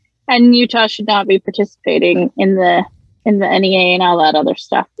that. And Utah should not be participating in the NEA and all that other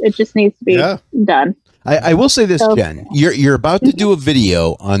stuff. It just needs to be done. I will say this, Jen. You're about to do a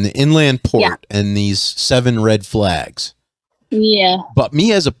video on the inland port and these 7 red flags. Yeah. But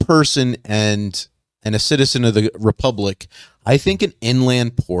me as a person and a citizen of the Republic, I think an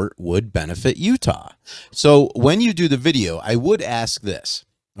inland port would benefit Utah. So when you do the video, I would ask this.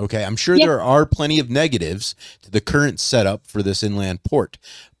 Okay, I'm sure there are plenty of negatives to the current setup for this inland port,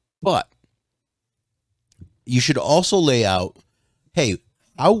 but you should also lay out, hey,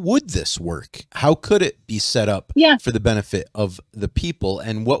 how would this work? How could it be set up for the benefit of the people?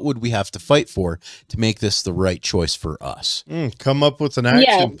 And what would we have to fight for to make this the right choice for us? Come up with an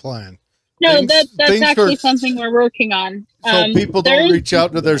action plan. No, that's actually something we're working on. So people don't reach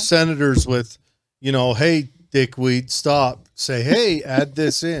out to their senators with, hey, dickweed, stop. Say, hey, add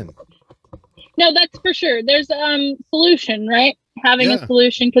this in. No, that's for sure. There's solution, right? Having a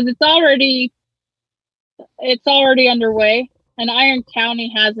solution, because it's already underway. And Iron County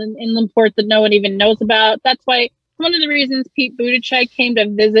has an inland port that no one even knows about. That's why one of the reasons Pete Buttigieg came to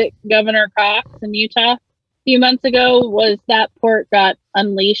visit Governor Cox in Utah a few months ago was that port got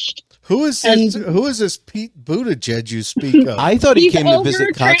unleashed. Who is this Pete Buttigieg you speak of? I thought he came to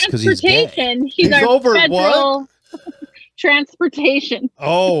visit Cox because he's gay. He's our over federal transportation.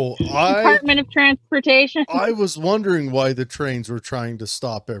 Oh, Department of Transportation. I was wondering why the trains were trying to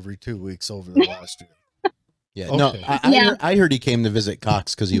stop every 2 weeks over the last year. Yeah, okay. No, I heard he came to visit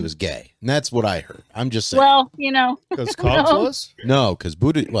Cox because he was gay. And that's what I heard. I'm just saying. Well, because Cox was? No, because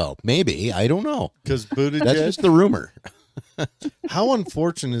maybe. I don't know. Because Buttigieg? That's just the rumor. How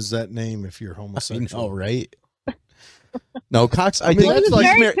unfortunate is that name if you're homosexual? I know, right? No, Cox, I think he's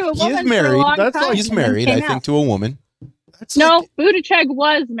married, I think, to a woman. Buttigieg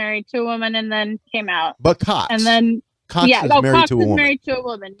was married to a woman and then came out. But Cox. And then Cox is married to a woman. Married to a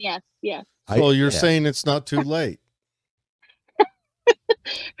woman. Yes. So you're saying it's not too late?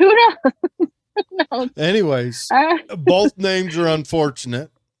 Who knows? Anyways, both names are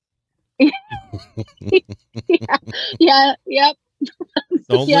unfortunate. Yep.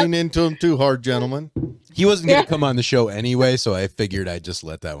 Don't lean into him too hard, gentlemen. He wasn't going to come on the show anyway, so I figured I'd just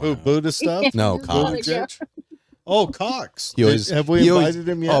let that one Who, out. Buddha stuff? No, Cox. Oh, Cox. Have we invited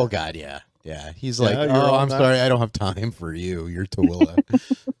him yet? Oh, God, yeah. Yeah, he's like, I'm sorry, I don't have time for you. You're Tooele.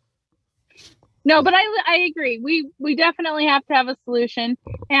 No, but I agree. We definitely have to have a solution.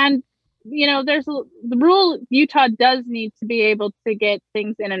 And, there's the rule. Utah does need to be able to get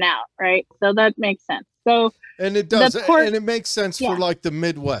things in and out, right? So that makes sense. So, and it does. And it makes sense for like the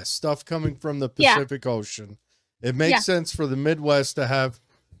Midwest, stuff coming from the Pacific Ocean. It makes sense for the Midwest to have,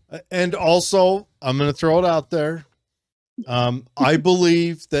 and also I'm going to throw it out there. I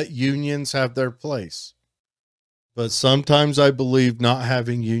believe that unions have their place, but sometimes I believe not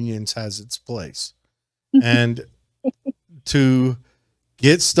having unions has its place. And to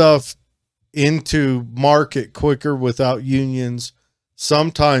get stuff into market quicker without unions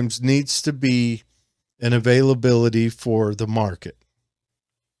sometimes needs to be an availability for the market.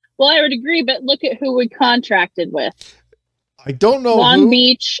 Well, I would agree, but look at who we contracted with. I don't know. Long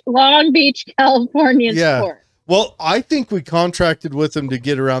Beach, California. Yeah. Sport. Well, I think we contracted with them to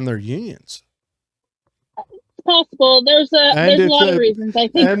get around their unions. It's possible. There's a lot of reasons, I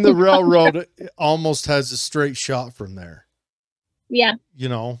think. And the railroad almost has a straight shot from there. Yeah.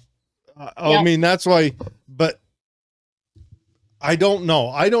 I mean, that's why, but I don't know.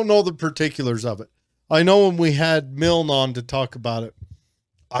 I don't know the particulars of it. I know when we had Milne on to talk about it,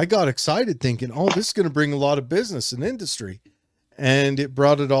 I got excited thinking, this is going to bring a lot of business and industry. And it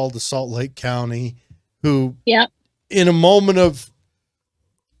brought it all to Salt Lake County, who, in a moment of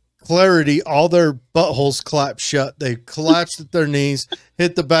clarity, all their buttholes clapped shut. They collapsed at their knees,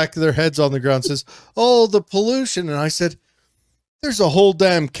 hit the back of their heads on the ground, says, the pollution. And I said, there's a whole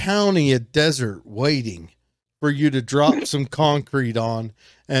damn county of desert waiting for you to drop some concrete on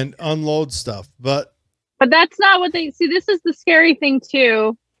and unload stuff. But that's not what they see. This is the scary thing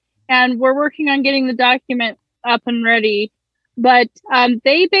too. And we're working on getting the document up and ready, but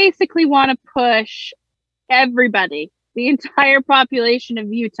they basically want to push everybody, the entire population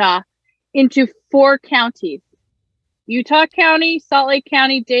of Utah, into 4 counties: Utah County, Salt Lake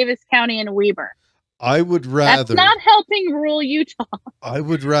County, Davis County, and Weber. I would rather. That's not helping rural Utah. I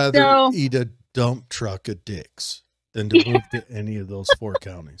would rather eat a dump truck of dicks than to move to any of those 4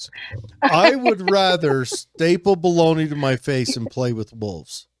 counties. I would rather staple baloney to my face and play with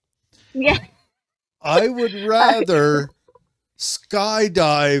wolves. Yeah. I would rather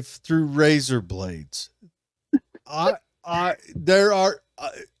skydive through razor blades. I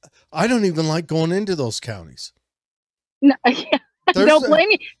don't even like going into those counties. No, don't blame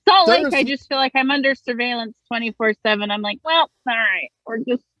me. Salt Lake, I just feel like I'm under surveillance 24/7. I'm like, well, all right, or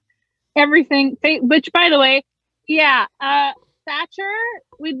just everything. Which, by the way, Thatcher,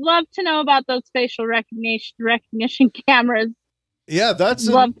 we'd love to know about those facial recognition cameras. Yeah,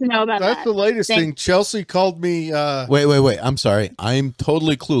 love to know about that. That's the latest thing. Chelsea called me. Wait. I'm sorry. I'm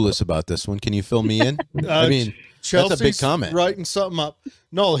totally clueless about this one. Can you fill me in? I mean, Chelsea's that's a big comment. Writing something up.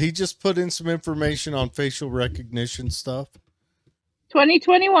 No, he just put in some information on facial recognition stuff.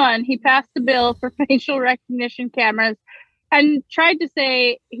 2021, he passed a bill for facial recognition cameras and tried to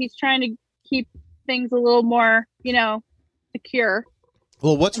say he's trying to keep things a little more, secure.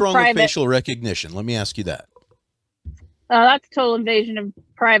 Well, what's wrong with facial recognition? Let me ask you that. That's total invasion of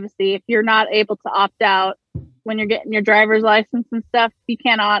privacy. If you're not able to opt out when you're getting your driver's license and stuff, you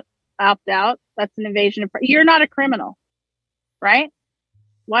cannot opt out. That's an invasion of you're not a criminal, right?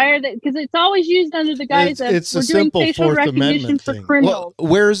 Why are they? Because it's always used under the guise of it's we're a doing simple facial Fourth recognition Amendment for thing. criminals. Well,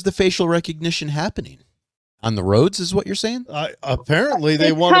 where is the facial recognition happening? On the roads is what you're saying? Apparently, they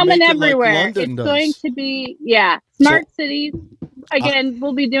It's want to coming make everywhere. it like London it's does. going to be smart cities. Again,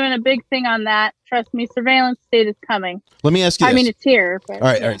 we'll be doing a big thing on that. Trust me, surveillance state is coming. Let me ask you. I mean, it's here. But, all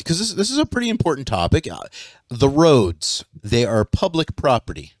right, because this is a pretty important topic. The roads, they are public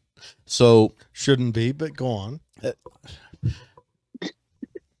property, so shouldn't be. But go on.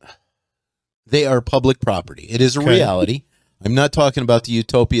 They are public property. It is a reality. I'm not talking about the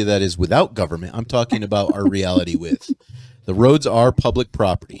utopia that is without government. I'm talking about our reality with. The roads are public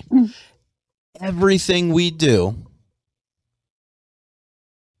property. Everything we do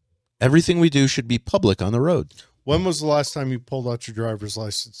should be public on the road. When was the last time you pulled out your driver's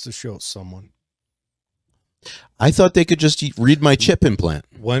license to show someone? I thought they could just read my chip implant.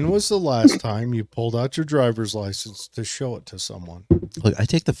 When was the last time you pulled out your driver's license to show it to someone? Look, I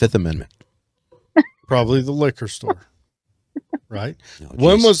take the Fifth Amendment. Probably the liquor store. Right? No,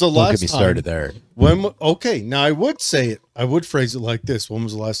 when was the last don't get me started there. Okay, now I would say it. I would phrase it like this. When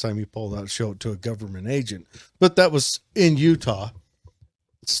was the last time you pulled out to show it to a government agent? But that was in Utah.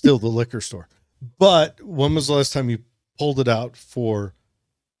 It's still the liquor store. But when was the last time you pulled it out for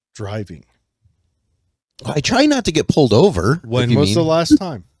driving? I try not to get pulled over. When was the last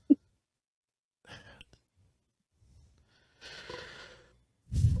time?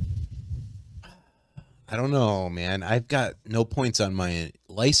 I don't know, man. I've got no points on my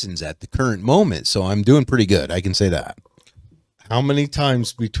license at the current moment, so I'm doing pretty good. I can say that. How many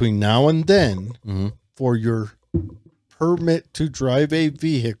times between now and then for your permit to drive a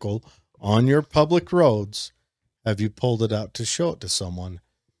vehicle on your public roads have you pulled it out to show it to someone?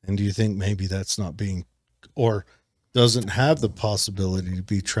 And do you think maybe that's not being or doesn't have the possibility to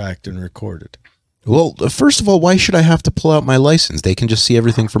be tracked and recorded? Well, first of all, why should I have to pull out my license? They can just see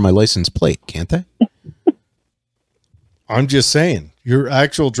everything from my license plate, can't they? I'm just saying, your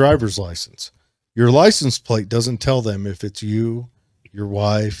actual driver's license. Your license plate doesn't tell them if it's you, your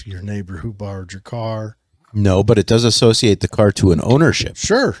wife, your neighbor who borrowed your car. No, but it does associate the car to an ownership.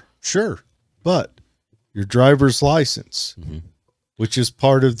 Sure. But your driver's license, which is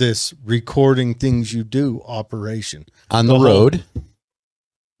part of this recording things you do operation. On the road.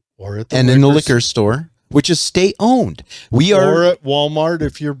 Or at the and in the liquor store, which is state owned. Or at Walmart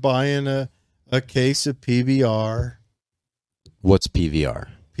if you're buying a case of PBR. What's PBR?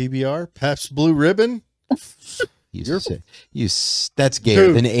 PBR? Pabst Blue Ribbon? That's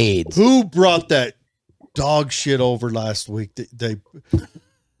gayer than AIDS. Who brought that dog shit over last week?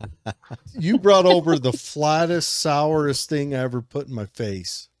 You brought over the flattest, sourest thing I ever put in my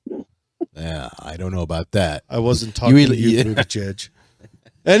face. Yeah, I don't know about that. I wasn't talking to you, Buttigieg.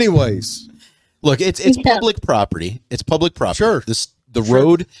 Anyways. Look, it's public property. It's public property. Sure. The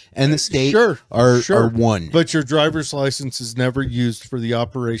road and the state are one. But your driver's license is never used for the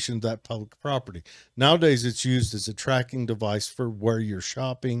operation of that public property. Nowadays, it's used as a tracking device for where you're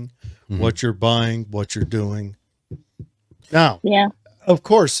shopping, what you're buying, what you're doing. Now, of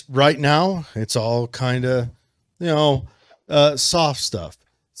course, right now, it's all kind of, soft stuff.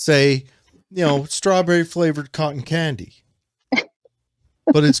 Say, strawberry flavored cotton candy.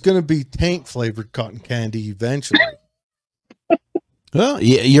 But it's going to be taint flavored cotton candy eventually. Well,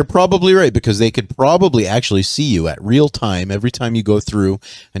 yeah, you're probably right, because they could probably actually see you at real time every time you go through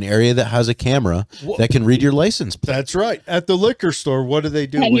an area that has a camera that can read your license plate. That's right. At the liquor store, what do they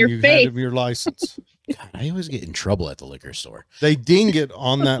do when you hand them your license? God, I always get in trouble at the liquor store. They ding it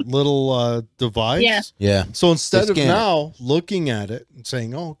on that little device. Yeah. So instead of now looking at it and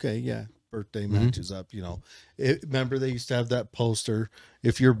saying, "Oh, okay, yeah, birthday matches up," remember they used to have that poster.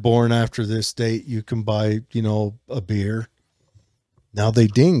 If you're born after this date, you can buy, a beer. Now they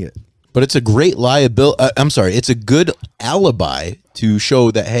ding it. But it's a great liability. It's a good alibi to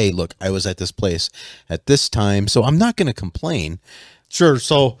show that, hey, look, I was at this place at this time, so I'm not going to complain. Sure.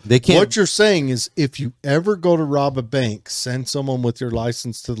 So they can't. What you're saying is if you ever go to rob a bank, send someone with your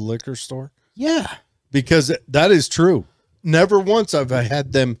license to the liquor store. Yeah. Because that is true. Never once have I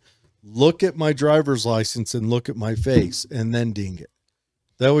had them look at my driver's license and look at my face and then ding it.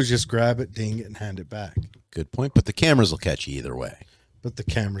 That was just grab it, ding it, and hand it back. Good point. But the cameras will catch you either way.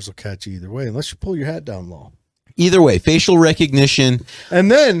 Unless you pull your hat down low. Either way, facial recognition.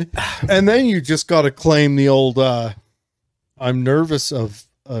 And then you just got to claim the old, I'm nervous of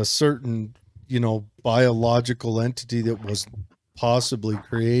a certain, biological entity that was possibly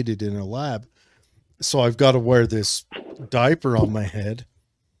created in a lab. So I've got to wear this diaper on my head.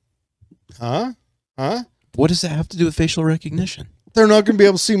 Huh? What does that have to do with facial recognition? they're not going to be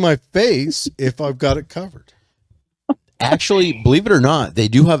able to see my face if I've got it covered. Actually, believe it or not, they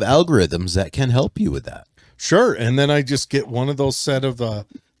do have algorithms that can help you with that. Sure. And then I just get one of those set of the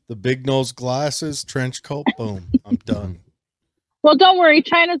big nose glasses, trench coat, boom, I'm done. Well, don't worry.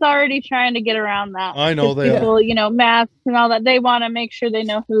 China's already trying to get around that. I know they people, masks and all that. They want to make sure they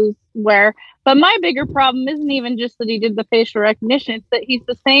know who's where. But my bigger problem isn't even just that he did the facial recognition. It's that he's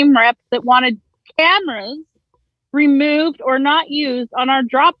the same rep that wanted cameras removed or not used on our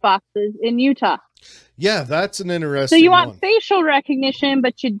drop boxes in Utah. Yeah, that's an interesting So you want one. facial recognition,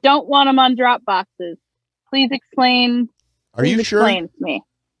 but you don't want them on drop boxes. Please explain. Are you sure? Explain to me.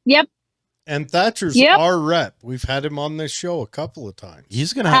 Yep. And Thatcher's our rep. We've had him on this show a couple of times.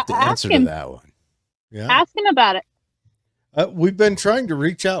 He's going to have to answer to that one. Yeah. Ask him about it. We've been trying to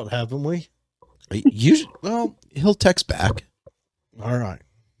reach out, haven't we? Well, he'll text back. All right.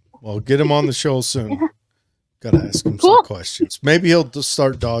 Well, get him on the show soon. Got to ask him some questions. Maybe he'll just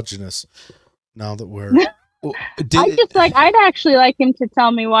start dodging us now that we're... I'd actually like him to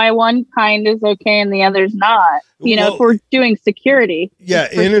tell me why one kind is okay and the other's not. If we're doing security. Yeah,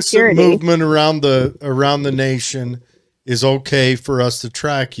 innocent movement around the nation is okay for us to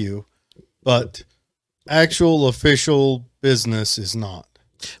track you, but actual official business is not.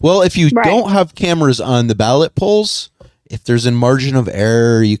 Well, if you don't have cameras on the ballot polls, if there's a margin of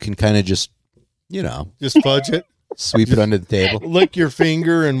error, you can kind of just fudge it, sweep it under the table, lick your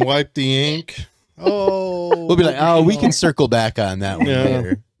finger and wipe the ink. Oh, we'll be like, we can circle back on that one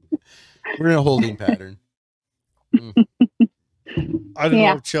later. We're in a holding pattern. I don't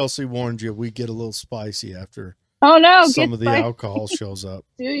know if Chelsea warned you. We get a little spicy after some of the alcohol shows up.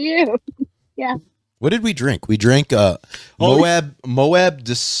 Do you? Yeah. What did we drink? We drank Moab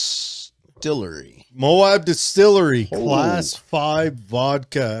Distillery. Moab Distillery, Class 5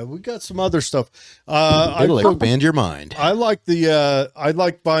 vodka. We got some other stuff. It'll expand your mind. I like I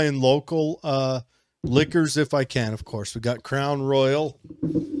like buying local liquors if I can, of course. We got Crown Royal.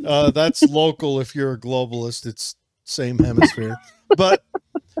 That's local if you're a globalist. It's same hemisphere. But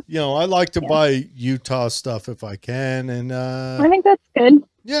I like to buy Utah stuff if I can. And I think that's good.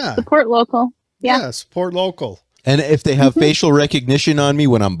 Yeah. Support local. Yeah, support local. And if they have facial recognition on me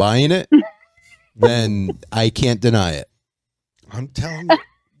when I'm buying it, then I can't deny it. I'm telling you,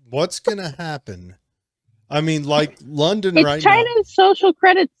 what's going to happen? I mean, like London it's right China's now. China's social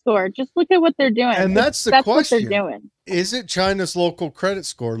credit score. Just look at what they're doing. And that's the question. What they're doing. Is it China's local credit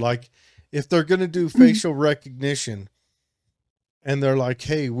score? Like, if they're going to do facial recognition and they're like,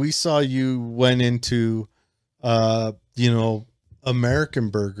 hey, we saw you went into,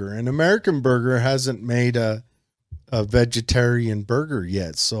 American Burger, and American Burger hasn't made a vegetarian burger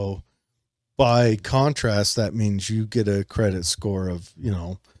yet. So by contrast, that means you get a credit score of, I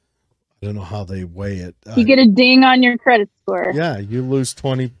don't know how they weigh it. You get a ding on your credit score. Yeah, you lose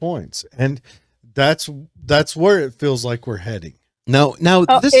 20 points. And that's where it feels like we're heading. Now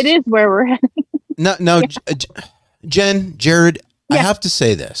it is where we're heading. No, Jen, Jared, I have to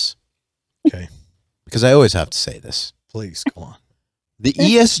say this. Okay. Because I always have to say this. Please, go on. The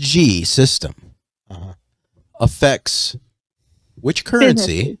ESG system affects which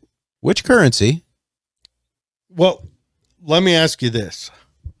currency? Businesses. Which currency? Well, let me ask you this.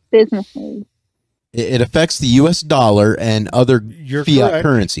 Businesses. It affects the U.S. dollar and other fiat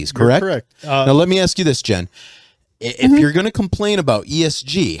currencies, correct? You're correct. Now, let me ask you this, Jen. If you're going to complain about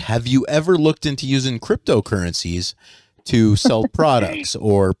ESG, have you ever looked into using cryptocurrencies to sell products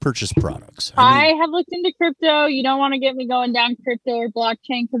or purchase products? I have looked into crypto. You don't want to get me going down crypto or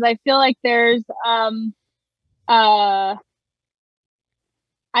blockchain because I feel like there's I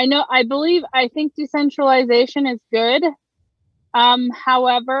think decentralization is good.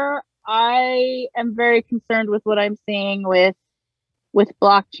 However, I am very concerned with what I'm seeing with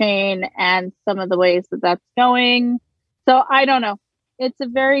blockchain and some of the ways that that's going. So I don't know. It's a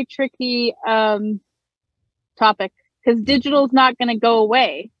very tricky topic because digital is not going to go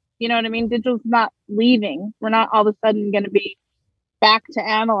away. You know what I mean? Digital's not leaving. We're not all of a sudden going to be back to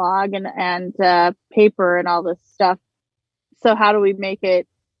analog and paper and all this stuff. So how do we make it,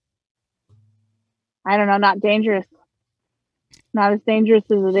 I don't know, not dangerous? Not as dangerous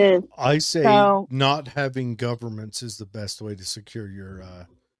as it is. I say not having governments is the best way to secure your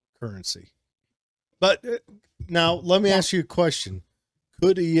currency. But now let me ask you a question.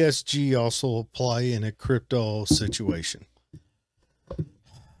 Could ESG also apply in a crypto situation?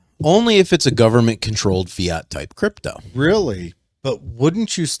 Only if it's a government-controlled fiat type crypto. Really? But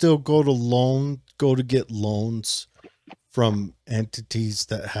wouldn't you still go to get loans from entities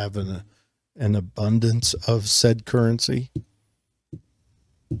that have an abundance of said currency?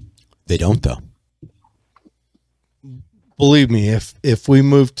 They don't, though. believe me, if we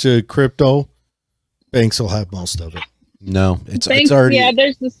move to crypto, banks will have most of it. No, it's already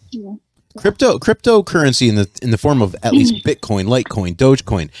there's this cryptocurrency in the form of at least Bitcoin, Litecoin,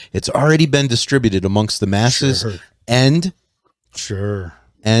 Dogecoin. It's already been distributed amongst the masses and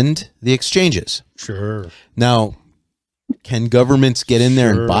the exchanges. Sure. Now, can governments get in there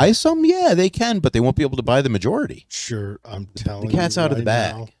and buy some? Yeah, they can, but they won't be able to buy the majority. Sure, I'm telling you. The cat's out of the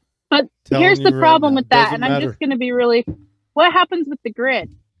bag. Now. But here's the problem with that, and I'm just going to be really. What happens with the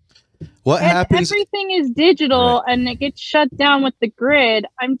grid? What happens? Everything is digital, and it gets shut down with the grid.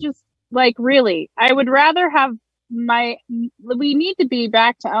 I'm just like, really, I would rather have we need to be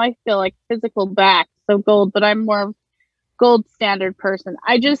back to, I feel like, physical back, so gold, but I'm more gold standard person.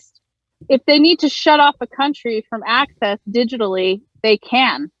 If they need to shut off a country from access digitally, they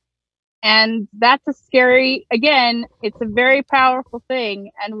can. And that's it's a very powerful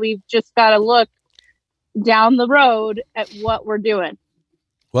thing. And we've just got to look down the road at what we're doing.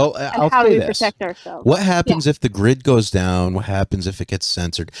 Well, and how do we protect ourselves? What happens if the grid goes down? What happens if it gets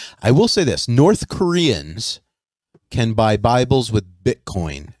censored? I will say this: North Koreans can buy Bibles with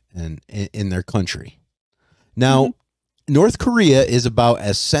Bitcoin in their country. Now, North Korea is about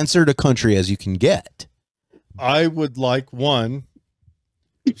as censored a country as you can get. I would like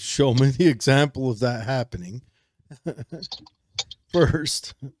show me the example of that happening.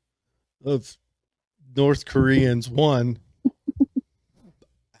 First, of North Koreans,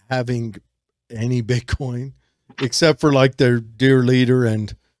 having any Bitcoin, except for like their dear leader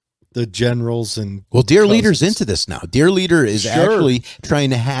and the generals and dear leader's into this now. Dear leader is actually trying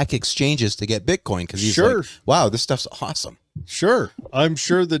to hack exchanges to get Bitcoin because he's like, wow, this stuff's awesome. Sure. I'm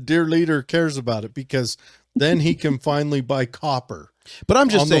sure the dear leader cares about it because then he can finally buy copper. But I'm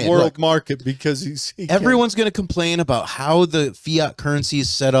just saying, the world market, because everyone's going to complain about how the fiat currency is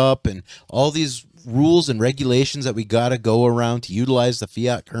set up and all these rules and regulations that we got to go around to utilize the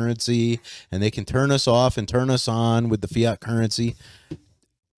fiat currency, and they can turn us off and turn us on with the fiat currency.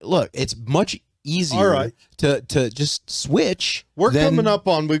 Look, it's much easier to just switch. Coming up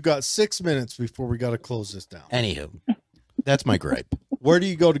on, we've got 6 minutes before we got to close this down. Anywho, that's my gripe. Where do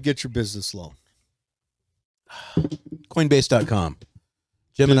you go to get your business loan? Coinbase.com.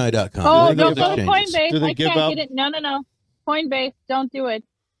 Gemini.com. Oh, don't go to Coinbase. I can't get it. No. Coinbase, don't do it.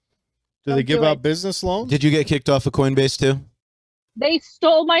 Do they give out business loans? Did you get kicked off of Coinbase too? They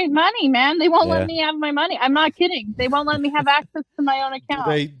stole my money, man. They won't let me have my money. I'm not kidding. They won't let me have access to my own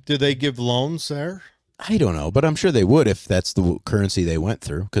account. Do they give loans there? I don't know, but I'm sure they would if that's the currency they went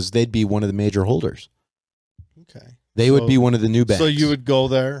through, because they'd be one of the major holders. Okay. They would be one of the new banks. So you would go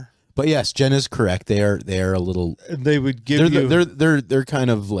there? But yes, Jen is correct. They are a little. They would give you. They're kind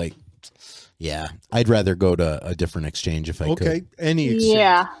of like, yeah. I'd rather go to a different exchange if I could. Okay, any exchange.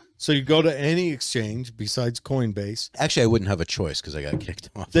 Yeah. So you go to any exchange besides Coinbase. Actually, I wouldn't have a choice because I got kicked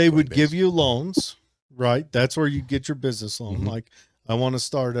off. They would give you loans, right? That's where you get your business loan. Mm-hmm. Like, I want to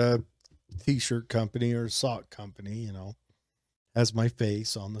start a T-shirt company or a sock company. Has my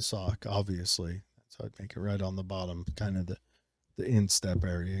face on the sock, obviously. So I'd make it right on the bottom, kind of the instep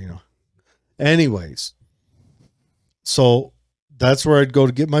area, Anyways, so that's where I'd go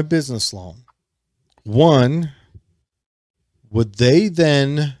to get my business loan. Would they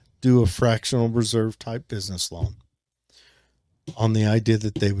then do a fractional reserve type business loan on the idea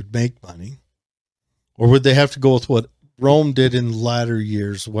that they would make money? Or would they have to go with what Rome did in latter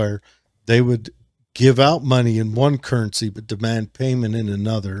years, where they would give out money in one currency but demand payment in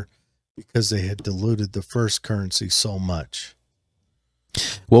another because they had diluted the first currency so much?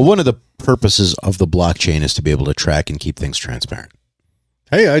 Well, one of the purposes of the blockchain is to be able to track and keep things transparent.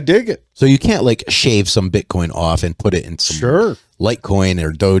 Hey, I dig it. So you can't like shave some Bitcoin off and put it in some Litecoin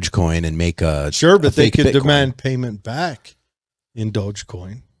or Dogecoin and make a but they could demand payment back in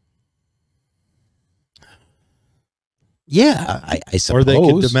Dogecoin. Yeah, I suppose. Or they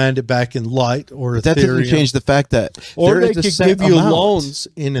could demand it back in Lite or Ethereum. That doesn't change the fact that or they could give you loans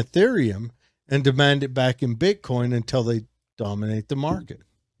in Ethereum and demand it back in Bitcoin until they dominate the market.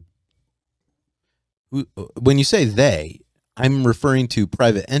 When you say they, I'm referring to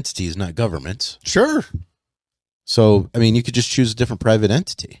private entities, not governments. Sure. So, I mean, you could just choose a different private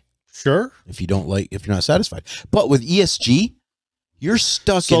entity. Sure. If you're not satisfied. But with ESG, you're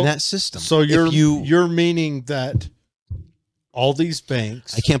stuck in that system. So you're meaning that all these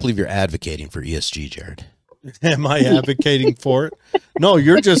banks. I can't believe you're advocating for ESG, Jared. Am I advocating for it? No,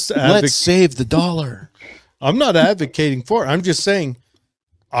 you're just let's save the dollar. I'm not advocating for it. I'm just saying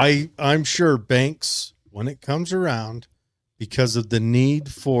I'm sure banks, when it comes around, because of the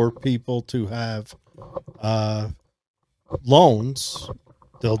need for people to have loans,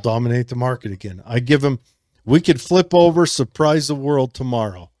 they'll dominate the market again. I give them We could flip over, surprise the world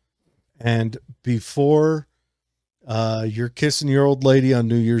tomorrow. And before you're kissing your old lady on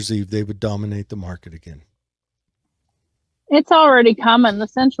New Year's Eve, they would dominate the market again. It's already coming. The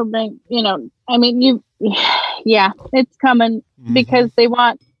central bank, it's coming because they've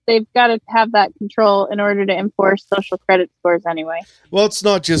got to have that control in order to enforce social credit scores anyway. Well, it's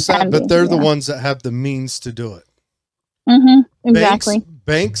not just that, but they're the ones that have the means to do it. Exactly.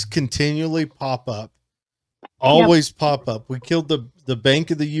 Banks continually pop up, always pop up. We killed the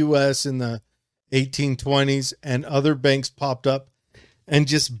Bank of the U.S. in the 1820s, and other banks popped up and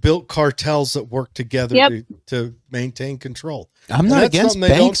just built cartels that work together to maintain control. I'm not against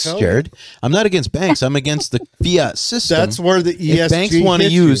banks, Jared. I'm not against banks. I'm against the fiat system. That's where the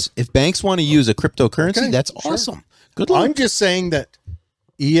ESG if banks want to use a cryptocurrency, that's awesome. Good luck. I'm just saying that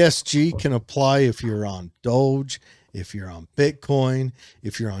ESG can apply if you're on Doge, if you're on Bitcoin,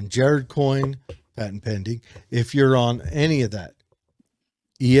 if you're on Jared Coin, patent pending, if you're on any of that.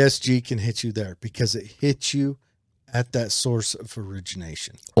 ESG can hit you there because it hits you at that source of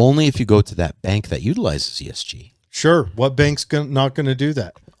origination. Only if you go to that bank that utilizes ESG. Sure. What bank's not going to do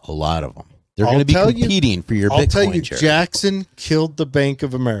that? A lot of them. They're going to be competing for your Bitcoin. I'll tell you, Jared. Jackson killed the Bank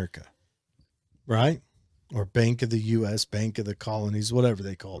of America, right? Or Bank of the U.S., Bank of the Colonies, whatever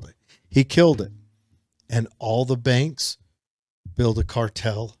they called it. He killed it. And all the banks built a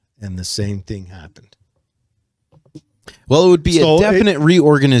cartel, and the same thing happened. Well, it would be a definite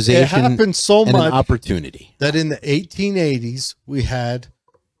reorganization. It happened so much an opportunity that in the 1880s we had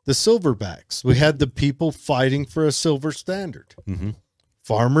the silverbacks. We had the people fighting for a silver standard. Mm-hmm.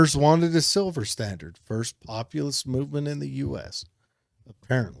 Farmers wanted a silver standard. First populist movement in the U.S.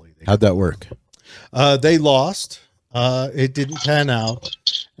 Apparently, how'd that work? They lost. It didn't pan out,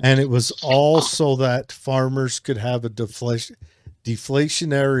 and it was all so that farmers could have a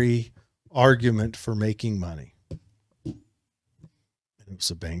deflationary argument for making money. It was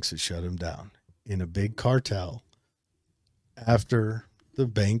the banks that shut him down in a big cartel after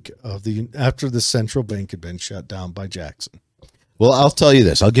the central bank had been shut down by Jackson. Well, I'll tell you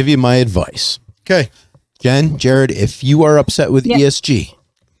this. I'll give you my advice. Okay. Jen, Jared, if you are upset with ESG,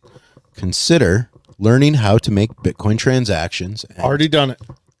 consider learning how to make Bitcoin transactions. Already done it.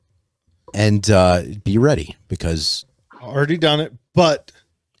 And be ready because... Already done it, but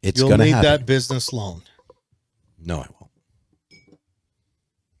you'll need that business loan. No, I won't.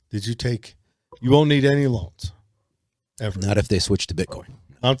 You won't need any loans. Ever. Not if they switch to Bitcoin.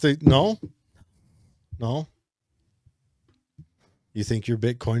 No. You think your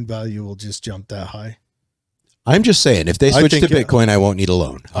Bitcoin value will just jump that high? I'm just saying, if they switch to Bitcoin, I won't need a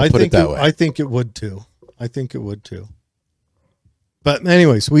loan. I'll put it that way. I think it would too. But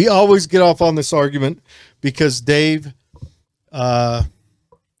anyways, we always get off on this argument because Dave likes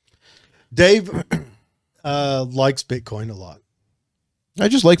Bitcoin a lot. I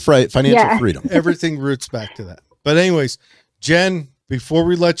just like financial freedom. Everything roots back to that. But anyways, Jen, before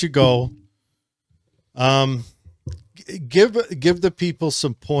we let you go, give the people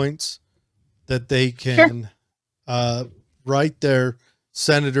some points that they can write their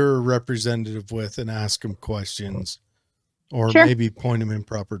senator or representative with and ask them questions or maybe point them in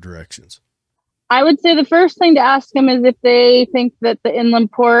proper directions. I would say the first thing to ask them is if they think that the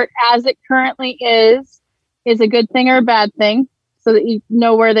inland port as it currently is a good thing or a bad thing, so that you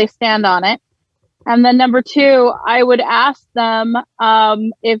know where they stand on it. And then number two, I would ask them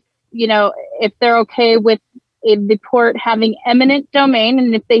if they're okay with the port having eminent domain,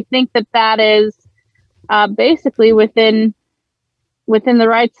 and if they think that is basically within the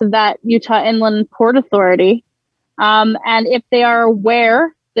rights of that Utah Inland Port Authority, and if they are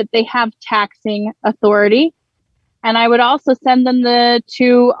aware that they have taxing authority. And I would also send them the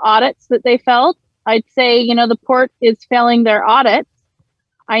 2 audits that they felt. I'd say, the port is failing their audits.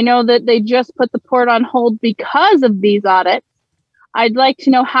 I know that they just put the port on hold because of these audits. I'd like to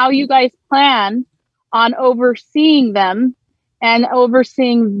know how you guys plan on overseeing them and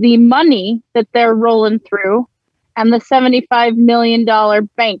overseeing the money that they're rolling through and the $75 million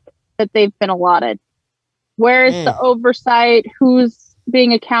bank that they've been allotted. Where's the oversight? Who's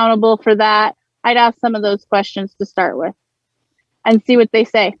being accountable for that? I'd ask some of those questions to start with and see what they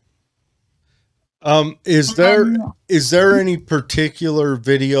say. Is there any particular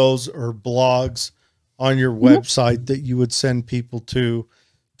videos or blogs on your website that you would send people to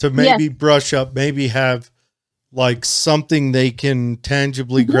maybe brush up, maybe have like something they can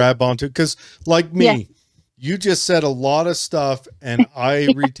tangibly grab onto? Because like me, you just said a lot of stuff and I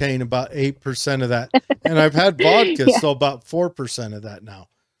retain about 8% of that. And I've had vodka, so about 4% of that now.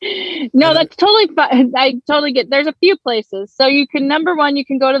 No, that's totally fine. I totally get, there's a few places. So you can, number one, you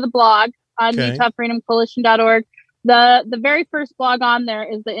can go to the blog. on UtahFreedomCoalition.org. The very first blog on there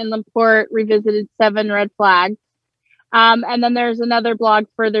is the Inland Port Revisited 7 Red Flags. And then there's another blog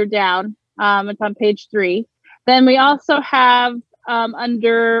further down. It's on page 3. Then we also have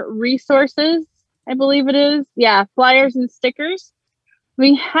under resources, I believe it is. Yeah, flyers and stickers.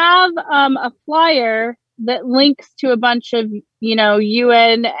 We have a flyer that links to a bunch of,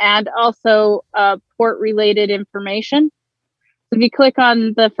 UN and also port-related information. If you click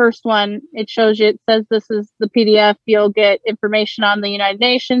on the first one, it shows you, it says this is the PDF. You'll get information on the United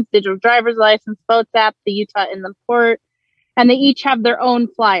Nations, digital driver's license, boats app, the Utah Inland Port, and they each have their own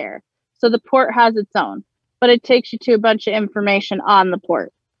flyer. So the port has its own, but it takes you to a bunch of information on the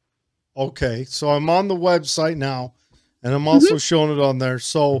port. Okay, so I'm on the website now, and I'm also showing it on there.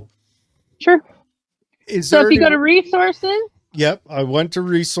 So, sure. So if you go to resources. Yep, I went to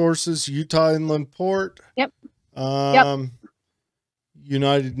resources, Utah Inland Port. Yep.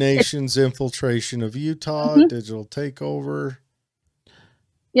 United Nations infiltration of Utah, digital takeover.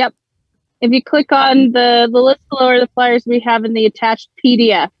 Yep. If you click on the list below are the flyers we have in the attached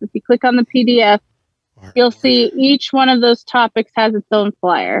PDF. If you click on the PDF, you'll see each one of those topics has its own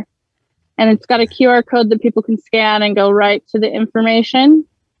flyer. And it's got a QR code that people can scan and go right to the information.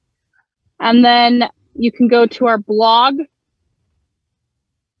 And then you can go to our blog.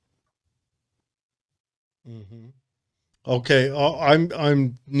 Okay,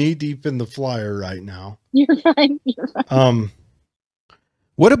 I'm knee deep in the flyer right now. You're fine. You're fine.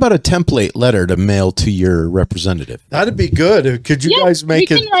 What about a template letter to mail to your representative? That'd be good. Could you guys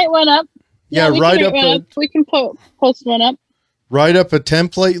make it? We can write one up. Yeah, write up. We can post one up. Write up a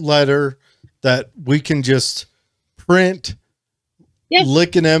template letter that we can just print,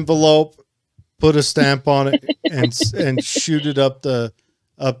 lick an envelope, put a stamp on it, and shoot it up the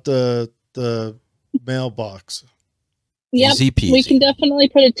mailbox. Yep, we can definitely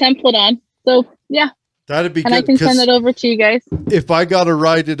put a template on. So yeah, that'd be good. And I can send it over to you guys. If I got to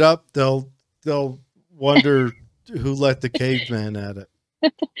write it up, they'll wonder who let the caveman at it.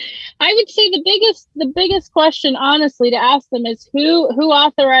 I would say the biggest question, honestly, to ask them is who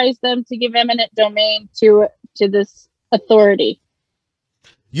authorized them to give eminent domain to this authority.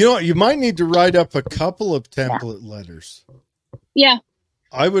 You know, you might need to write up a couple of template letters. Yeah.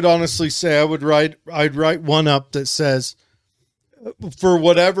 I would honestly say I'd write one up that says, for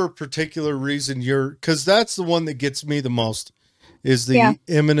whatever particular reason because that's the one that gets me the most is the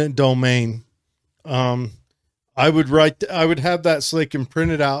eminent domain. I would have that so they can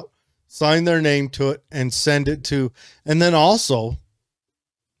print it out, sign their name to it, and send it to, and then also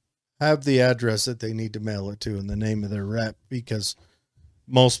have the address that they need to mail it to and the name of their rep, because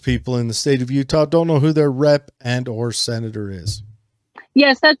most people in the state of Utah don't know who their rep and or senator is.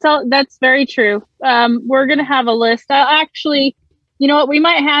 Yes, that's very true. We're going to have a list. Actually, you know what? We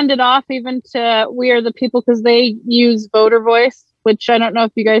might hand it off even to We Are the People, because they use Voter Voice, which I don't know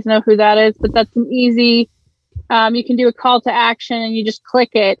if you guys know who that is, but that's an easy, you can do a call to action and you just click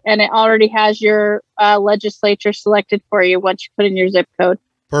it and it already has your legislature selected for you once you put in your zip code.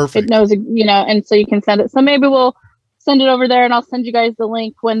 Perfect. It knows, and so you can send it. So maybe we'll send it over there and I'll send you guys the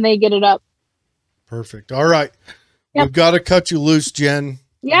link when they get it up. Perfect. All right. Yep. We've got to cut you loose, Jen.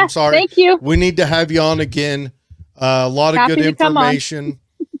 Yeah, I'm sorry. Thank you. We need to have you on again. A lot of good information.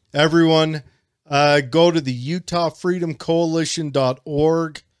 Everyone, go to the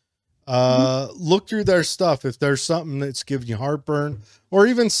UtahFreedomCoalition.org. Look through their stuff. If there's something that's giving you heartburn, or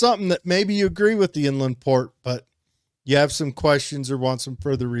even something that maybe you agree with the Inland Port, but you have some questions or want some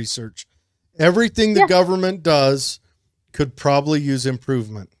further research. Everything the government does could probably use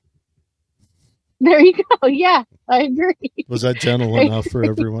improvement. There you go. Yeah, I agree. Was that gentle enough for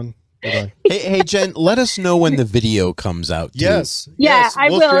everyone? Hey, Jen, let us know when the video comes out. Too. Yes. Yeah, yes,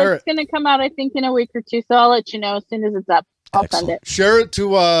 I will. It's going to come out, I think, in a week or two. So I'll let you know as soon as it's up. I'll send it. Share it to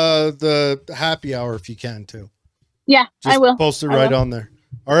the happy hour if you can too. Yeah, just I will. Post it right on there.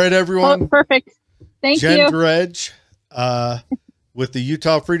 All right, everyone. Oh, perfect. Thank you. Jen Dredge with the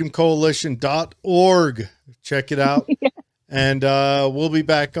UtahFreedomCoalition.org. Check it out. And we'll be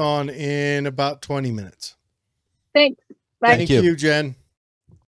back on in about 20 minutes. Thanks. Bye. Thank you, Jen.